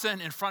the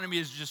person in front of me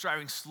is just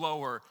driving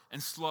slower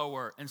and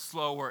slower and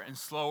slower and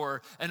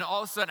slower. And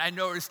all of a sudden, I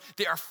noticed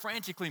they are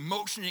frantically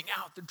motioning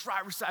out the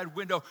driver's side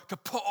window to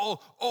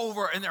pull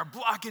over, and they're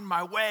blocking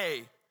my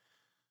way.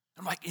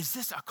 I'm like, is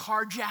this a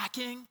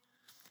carjacking?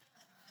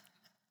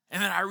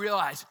 And then I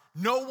realized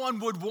no one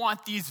would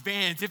want these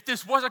vans. If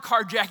this was a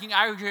carjacking,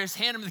 I would just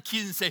hand them the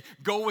keys and say,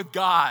 go with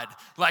God.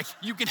 Like,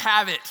 you can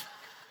have it.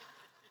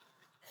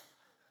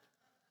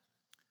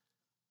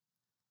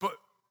 But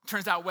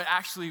turns out what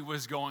actually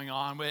was going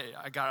on,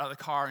 I got out of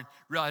the car and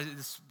realized that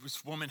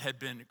this woman had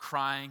been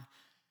crying.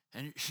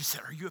 And she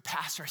said, "Are you a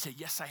pastor?" I said,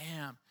 "Yes, I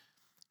am."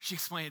 She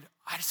explained,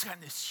 "I just got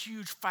in this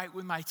huge fight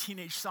with my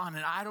teenage son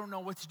and I don't know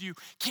what to do.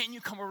 Can't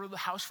you come over to the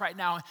house right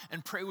now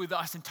and pray with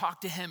us and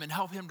talk to him and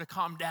help him to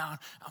calm down?"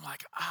 I'm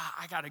like,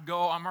 I gotta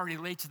go. I'm already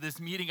late to this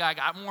meeting. I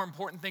got more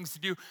important things to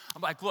do.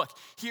 I'm like, "Look,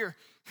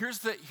 here's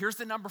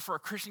the number for a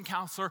Christian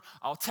counselor.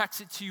 I'll text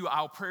it to you.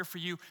 I'll pray for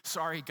you.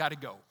 Sorry, gotta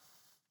go."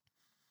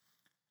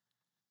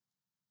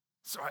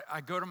 So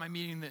I go to my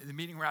meeting. The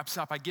meeting wraps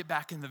up. I get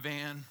back in the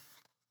van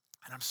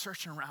and I'm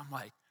searching around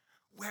like,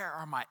 where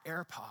are my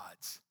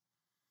AirPods?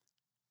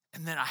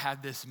 And then I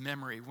had this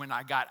memory. When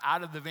I got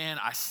out of the van,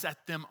 I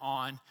set them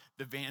on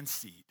the van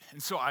seat.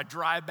 And so I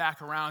drive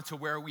back around to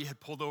where we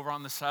had pulled over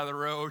on the side of the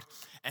road,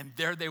 and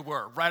there they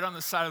were, right on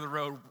the side of the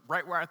road,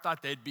 right where I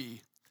thought they'd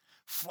be,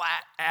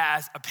 flat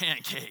as a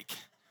pancake.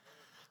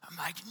 I'm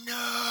like,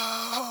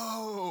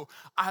 no,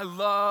 I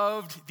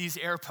loved these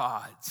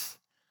AirPods.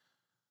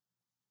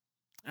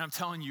 And I'm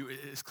telling you,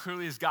 as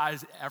clearly as God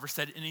has ever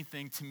said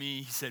anything to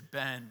me, he said,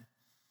 "Ben,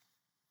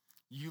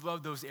 you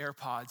love those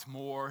AirPods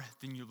more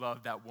than you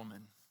love that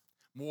woman,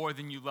 more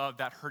than you love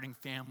that hurting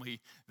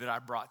family that I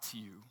brought to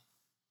you."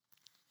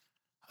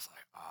 I was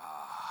like,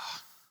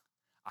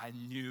 I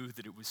knew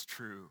that it was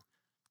true,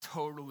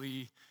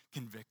 totally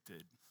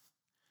convicted.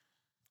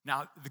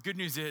 Now, the good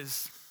news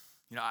is,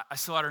 I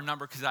still had her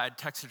number because I had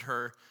texted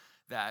her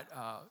that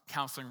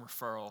counseling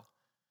referral.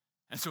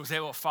 And so I was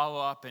able to follow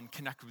up and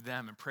connect with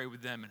them and pray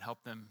with them and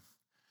help them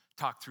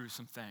talk through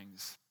some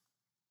things.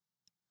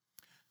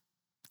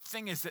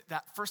 Thing is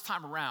that first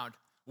time around,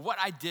 what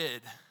I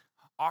did,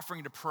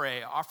 offering to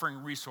pray,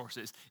 offering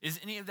resources, is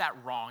any of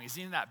that wrong? Is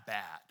any of that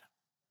bad?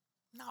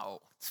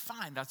 No, it's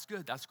fine. That's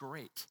good. That's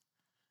great.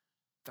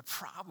 The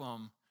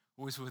problem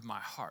was with my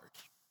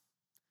heart.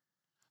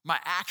 My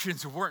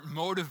actions weren't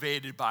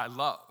motivated by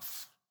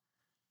love.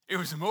 It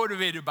was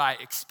motivated by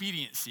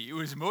expediency. It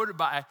was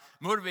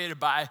motivated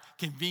by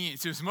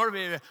convenience. It was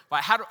motivated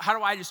by how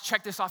do I just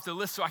check this off the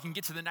list so I can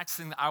get to the next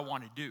thing that I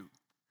want to do?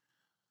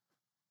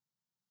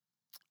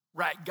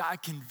 Right,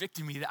 God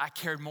convicted me that I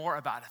cared more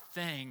about a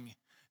thing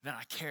than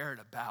I cared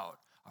about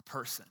a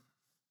person.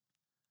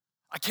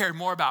 I cared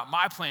more about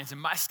my plans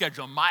and my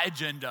schedule, my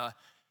agenda,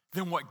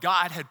 than what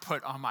God had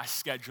put on my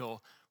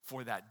schedule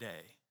for that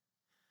day.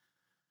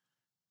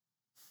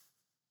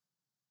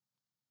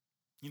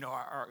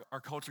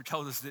 Our culture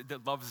tells us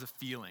that love is a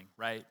feeling,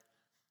 right?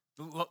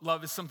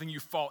 Love is something you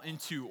fall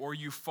into or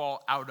you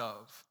fall out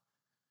of.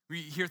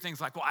 We hear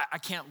things like, "Well, I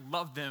can't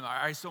love them.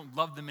 I just don't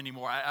love them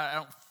anymore. I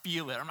don't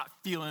feel it. I'm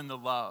not feeling the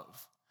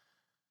love."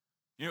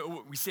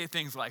 We say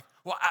things like,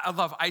 "Well, I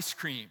love ice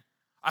cream.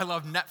 I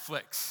love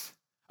Netflix.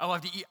 I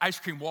love to eat ice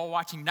cream while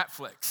watching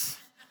Netflix."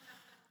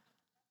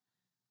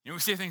 We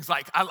say things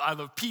like, I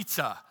love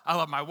pizza. I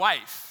love my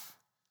wife."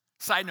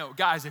 Side note,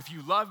 guys, if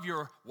you love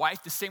your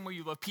wife the same way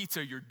you love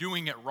pizza, you're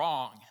doing it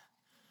wrong.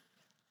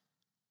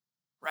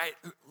 Right?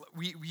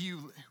 We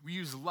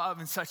use love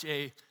in such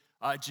a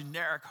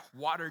generic,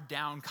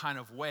 watered-down kind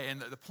of way.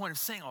 And the point of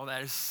saying all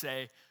that is to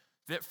say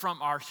that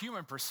from our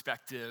human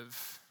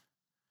perspective,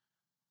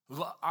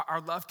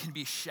 our love can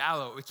be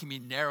shallow, it can be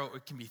narrow,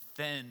 it can be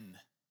thin,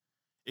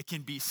 it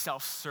can be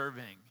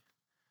self-serving.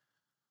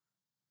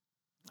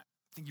 I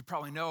think you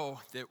probably know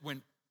that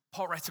when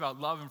Paul writes about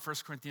love in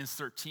 1 Corinthians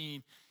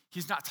 13,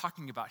 he's not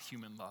talking about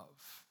human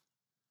love,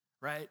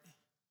 right?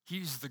 He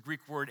uses the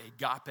Greek word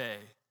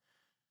agape,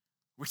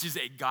 which is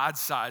a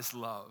God-sized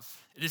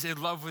love. It is a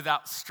love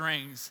without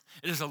strings.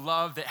 It is a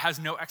love that has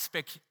no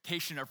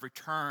expectation of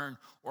return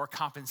or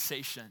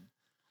compensation.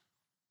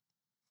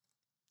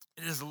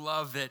 It is a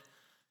love that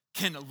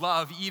can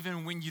love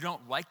even when you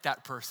don't like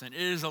that person.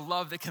 It is a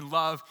love that can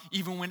love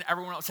even when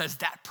everyone else says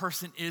that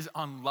person is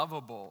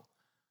unlovable.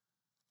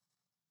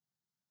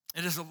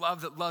 It is a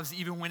love that loves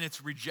even when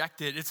it's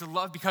rejected. It's a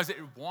love because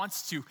it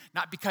wants to,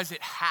 not because it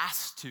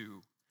has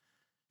to.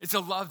 It's a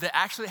love that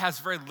actually has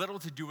very little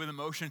to do with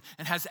emotion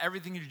and has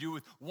everything to do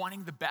with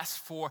wanting the best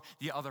for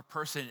the other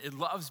person. It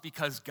loves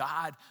because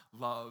God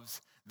loves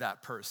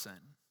that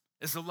person.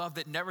 It's a love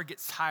that never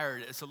gets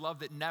tired. It's a love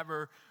that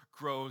never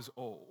grows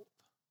old.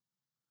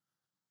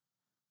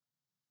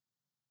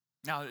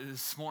 Now,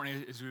 this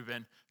morning, as we've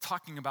been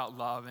talking about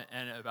love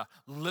and about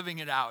living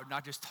it out,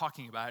 not just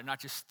talking about it, not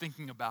just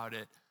thinking about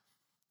it,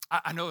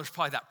 I know there's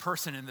probably that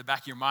person in the back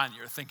of your mind that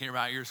you're thinking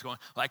about. You're just going,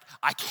 like,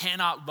 I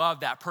cannot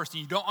love that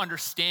person. You don't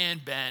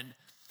understand, Ben.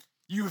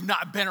 You have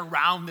not been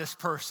around this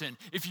person.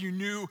 If you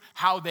knew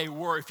how they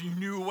were, if you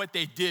knew what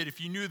they did, if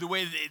you knew the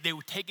way that they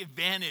would take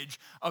advantage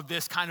of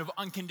this kind of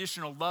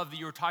unconditional love that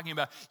you were talking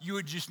about, you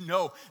would just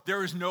know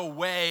there is no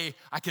way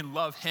I can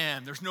love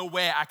him. There's no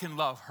way I can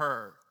love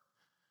her.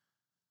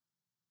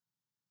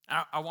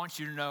 I want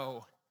you to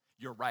know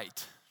you're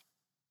right.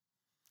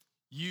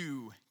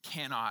 You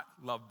cannot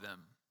love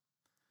them.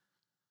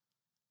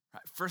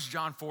 1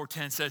 John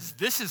 4:10 says,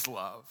 "This is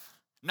love,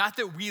 not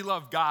that we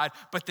love God,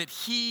 but that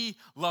he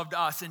loved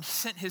us and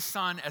sent his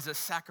son as a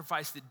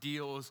sacrifice that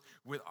deals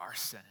with our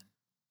sin."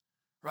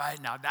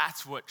 right? Now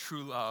that's what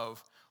true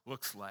love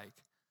looks like.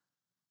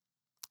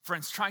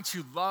 Friends, trying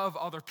to love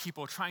other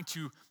people, trying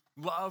to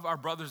love our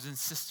brothers and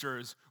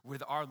sisters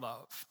with our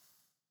love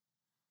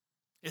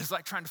is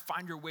like trying to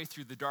find your way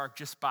through the dark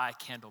just by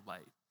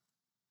candlelight.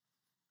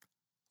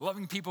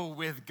 Loving people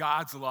with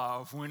God's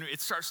love, when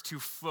it starts to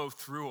flow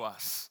through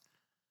us,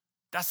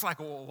 that's like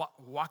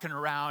walking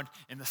around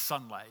in the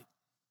sunlight,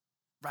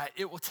 right?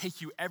 It will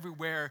take you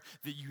everywhere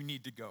that you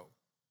need to go.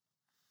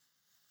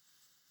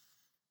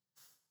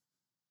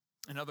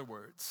 In other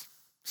words,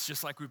 it's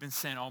just like we've been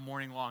saying all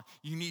morning long,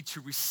 you need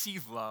to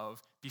receive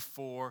love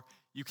before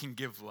you can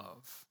give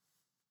love.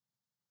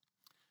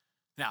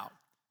 Now,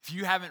 if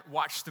you haven't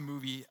watched the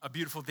movie A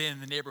Beautiful Day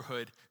in the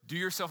Neighborhood, do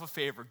yourself a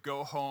favor,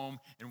 go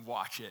home and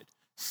watch it.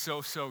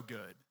 So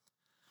good.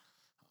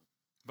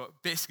 But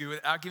basically,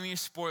 without giving you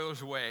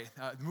spoilers away,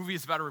 the movie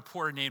is about a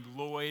reporter named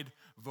Lloyd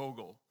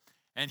Vogel.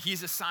 And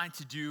he's assigned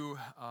to do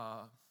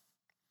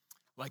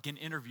like an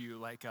interview,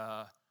 like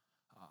a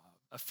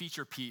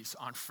feature piece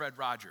on Fred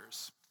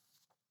Rogers.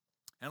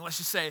 And let's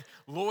just say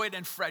Lloyd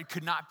and Fred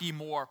could not be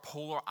more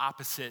polar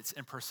opposites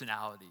in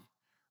personality,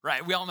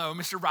 right? We all know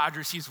Mr.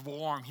 Rogers, he's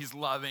warm, he's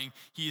loving,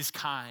 he's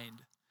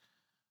kind.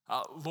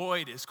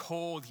 Lloyd is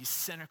cold, he's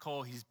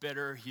cynical, he's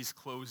bitter, he's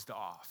closed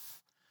off.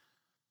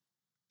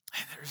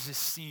 And there's this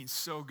scene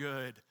so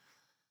good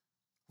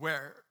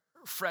where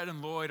Fred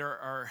and Lloyd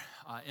are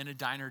in a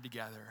diner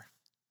together.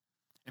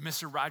 And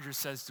Mr. Rogers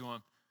says to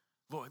him,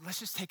 Lloyd, let's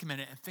just take a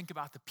minute and think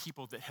about the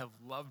people that have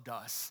loved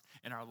us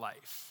in our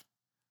life.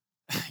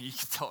 You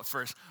can tell at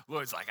first,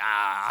 Lloyd's like,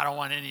 I don't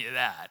want any of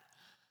that.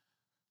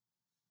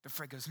 But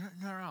Fred goes,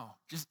 no,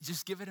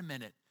 just give it a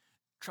minute.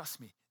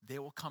 Trust me, they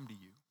will come to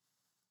you.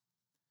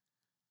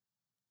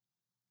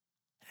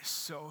 And it's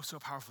so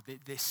powerful.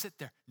 They sit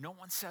there. No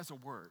one says a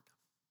word.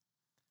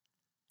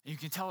 And you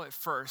can tell at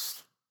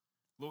first,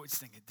 Lloyd's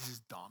thinking, this is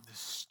dumb, this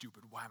is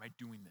stupid. Why am I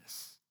doing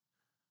this?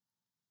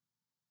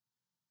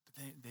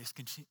 But they just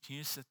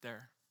continue to sit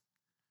there.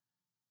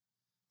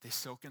 They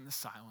soak in the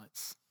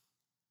silence.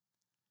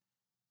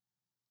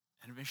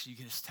 And eventually you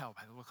can just tell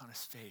by the look on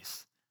his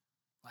face,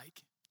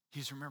 like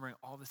he's remembering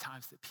all the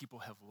times that people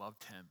have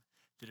loved him,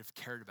 that have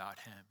cared about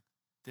him.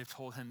 They've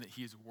told him that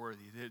he is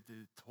worthy.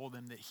 They've told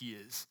him that he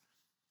is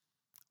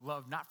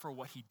loved, not for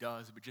what he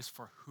does, but just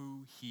for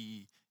who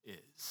he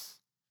is.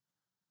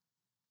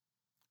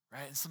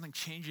 Right? And something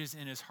changes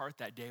in his heart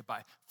that day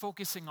by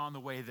focusing on the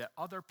way that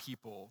other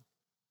people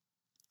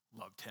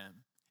loved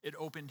him. It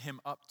opened him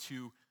up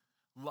to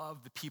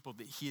love the people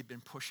that he had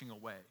been pushing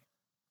away.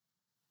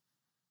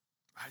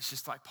 Right? It's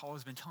just like Paul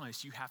has been telling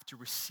us, you have to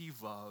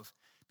receive love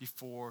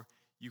before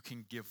you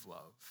can give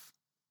love.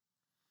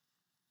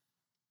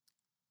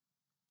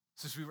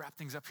 So as we wrap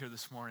things up here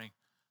this morning,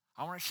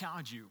 I want to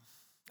challenge you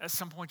at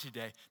some point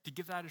today to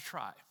give that a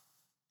try.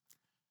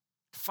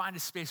 To find a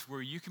space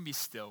where you can be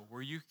still,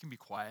 where you can be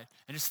quiet,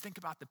 and just think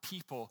about the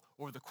people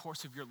over the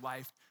course of your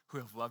life who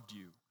have loved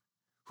you,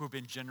 who have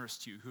been generous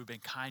to you, who have been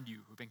kind to you,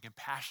 who have been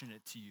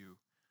compassionate to you,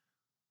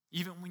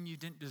 even when you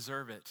didn't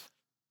deserve it,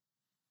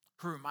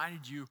 who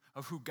reminded you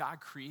of who God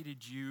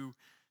created you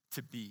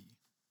to be.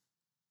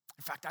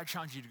 In fact, I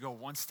challenge you to go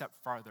one step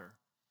farther.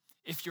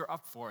 If you're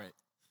up for it,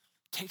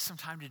 take some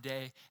time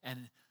today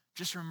and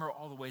just remember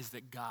all the ways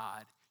that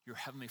God, your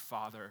Heavenly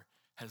Father,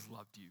 has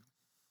loved you.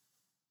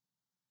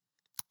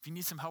 If you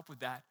need some help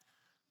with that,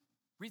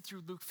 read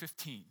through Luke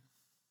 15.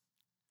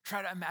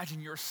 Try to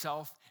imagine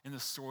yourself in the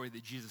story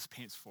that Jesus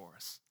paints for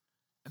us.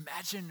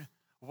 Imagine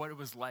what it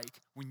was like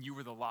when you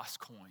were the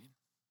lost coin.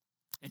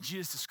 And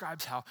Jesus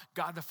describes how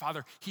God the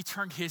Father, he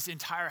turned his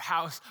entire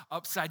house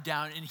upside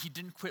down and he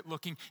didn't quit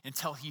looking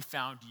until he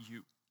found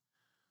you.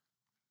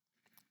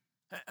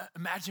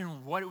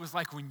 Imagine what it was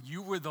like when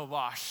you were the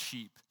lost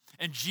sheep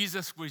and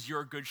Jesus was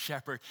your good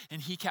shepherd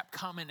and he kept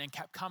coming and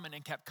kept coming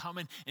and kept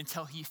coming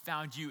until he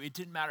found you. It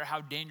didn't matter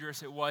how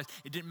dangerous it was.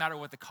 It didn't matter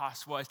what the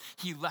cost was.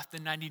 He left the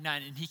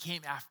 99 and he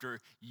came after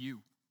you.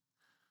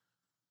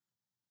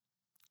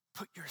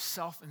 Put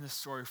yourself in the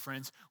story,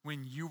 friends,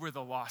 when you were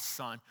the lost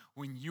son,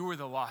 when you were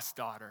the lost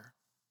daughter.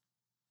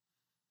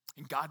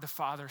 And God the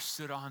Father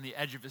stood on the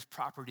edge of his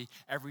property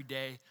every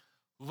day,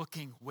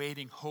 looking,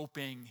 waiting,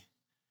 hoping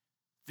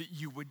that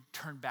you would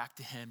turn back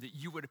to him, that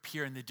you would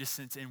appear in the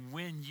distance. And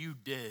when you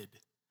did,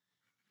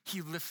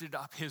 he lifted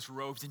up his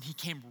robes and he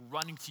came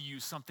running to you,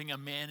 something a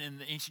man in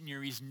the ancient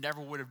Near East never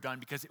would have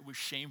done because it was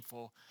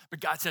shameful.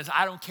 But God says,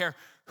 I don't care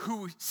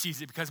who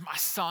sees it because my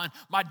son,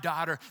 my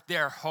daughter,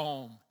 they're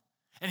home.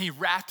 And he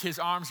wrapped his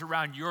arms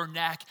around your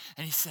neck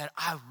and he said,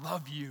 I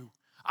love you.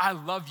 I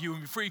love you.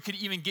 And before you could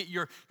even get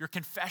your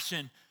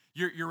confession,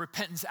 your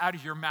repentance out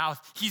of your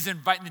mouth, he's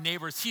inviting the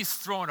neighbors. He's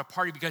throwing a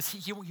party because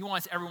he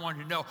wants everyone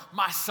to know,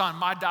 my son,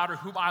 my daughter,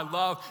 whom I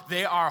love,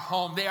 they are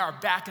home. They are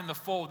back in the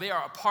fold. They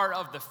are a part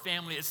of the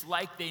family. It's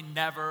like they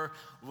never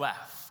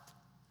left.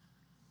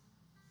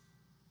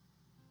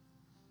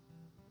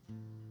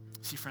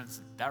 See,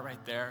 friends, that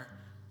right there,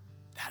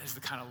 that is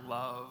the kind of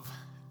love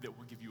that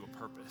will give you a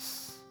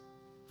purpose.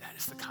 That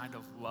is the kind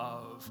of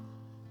love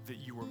that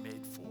you were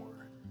made for.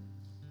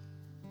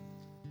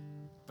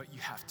 but you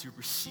have to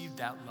receive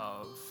that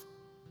love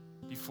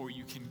before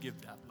you can give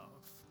that love.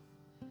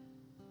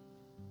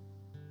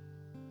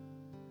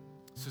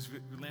 So as we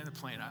land the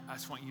plane, I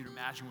just want you to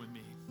imagine with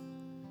me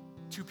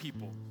two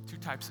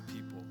types of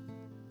people.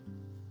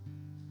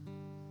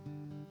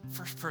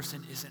 First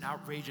person is an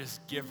outrageous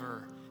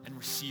giver and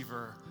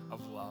receiver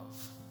of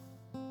love.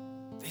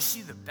 They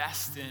see the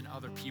best in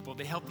other people.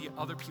 They help the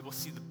other people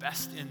see the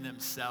best in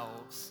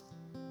themselves.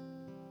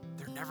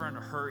 They're never in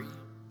a hurry.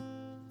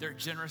 They're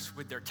generous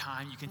with their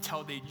time. You can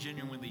tell they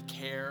genuinely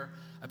care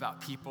about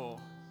people.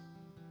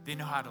 They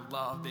know how to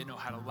love. They know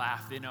how to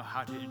laugh. They know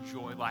how to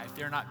enjoy life.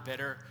 They're not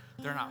bitter.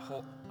 They're not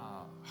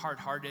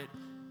hard-hearted.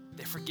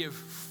 They forgive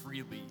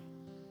freely.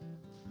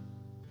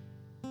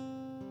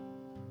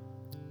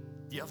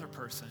 The other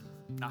person,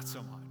 not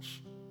so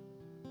much.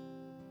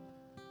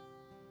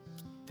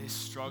 They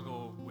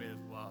struggle with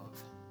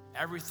love.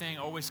 Everything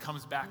always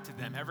comes back to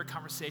them. Every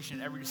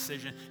conversation, every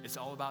decision, it's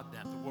all about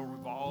them. The world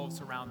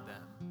revolves around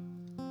them.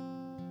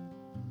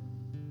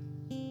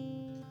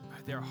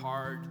 Right? They're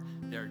hard.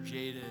 They're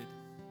jaded.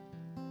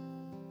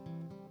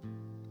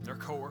 Their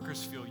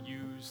coworkers feel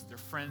used. Their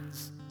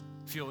friends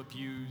feel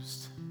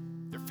abused.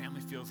 Their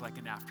family feels like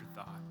an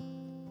afterthought.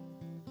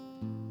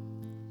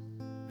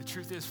 The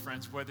truth is,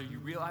 friends, whether you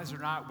realize it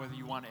or not, whether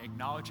you want to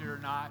acknowledge it or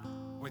not,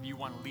 whether you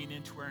want to lean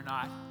into it or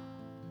not,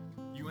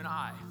 you and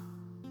I,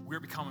 we're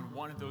becoming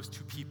one of those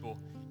two people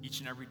each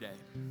and every day.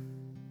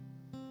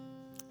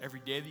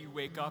 Every day that you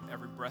wake up,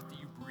 every breath that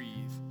you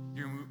breathe,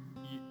 you're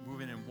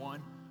moving in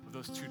one of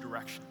those two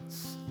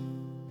directions.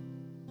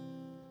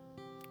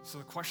 So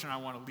the question I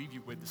want to leave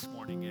you with this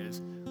morning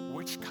is,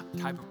 which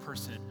type of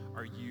person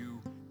are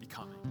you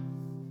becoming?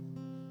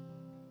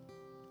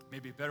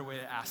 Maybe a better way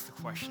to ask the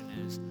question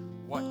is,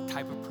 what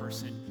type of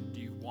person do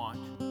you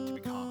want to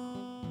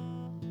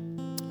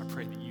become? I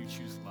pray that you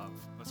choose love.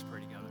 Let's pray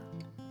together.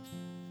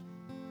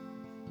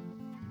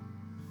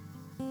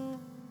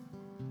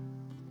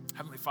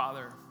 Heavenly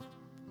Father,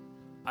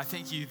 I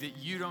thank you that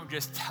you don't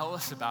just tell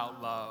us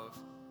about love,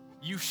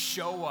 you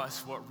show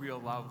us what real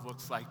love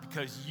looks like,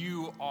 because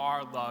you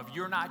are love.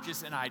 You're not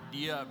just an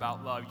idea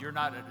about love. You're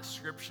not a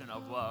description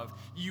of love.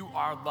 You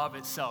are love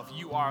itself.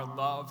 You are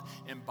love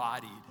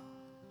embodied.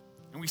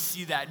 And we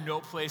see that no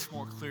place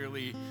more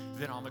clearly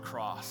than on the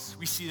cross.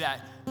 We see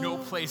that no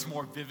place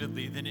more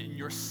vividly than in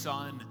your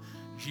Son,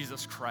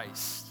 Jesus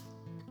Christ.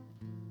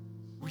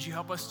 Would you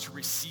help us to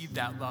receive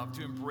that love,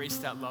 to embrace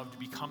that love, to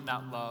become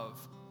that love?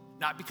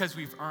 Not because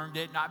we've earned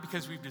it, not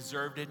because we've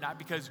deserved it, not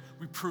because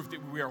we proved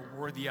that we are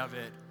worthy of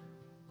it,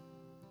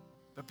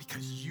 but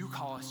because you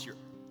call us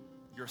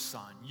your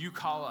son. You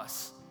call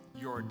us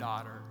your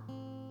daughter.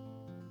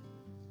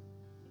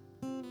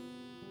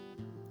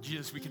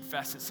 Jesus, we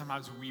confess that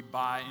sometimes we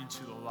buy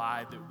into the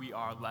lie that we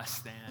are less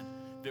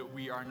than, that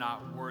we are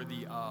not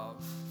worthy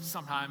of.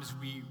 Sometimes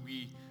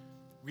we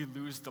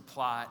lose the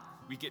plot.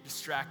 We get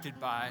distracted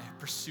by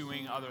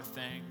pursuing other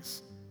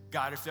things.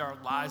 God, if there are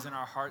lies in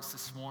our hearts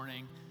this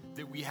morning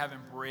that we have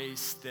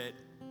embraced that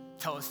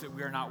tell us that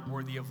we are not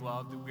worthy of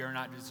love, that we are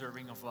not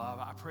deserving of love,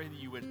 I pray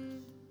that you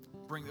would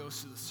bring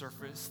those to the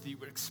surface, that you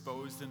would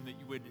expose them, that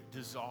you would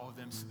dissolve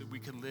them so that we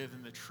can live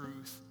in the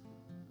truth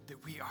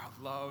that we are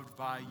loved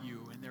by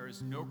you. And there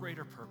is no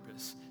greater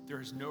purpose, there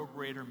is no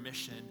greater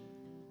mission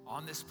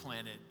on this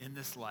planet, in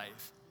this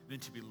life, than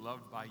to be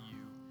loved by you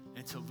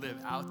and to live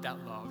out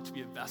that love, to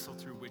be a vessel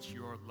through which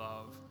your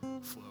love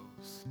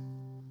flows.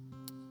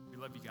 We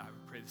love you, God.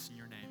 We pray this in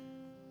your name.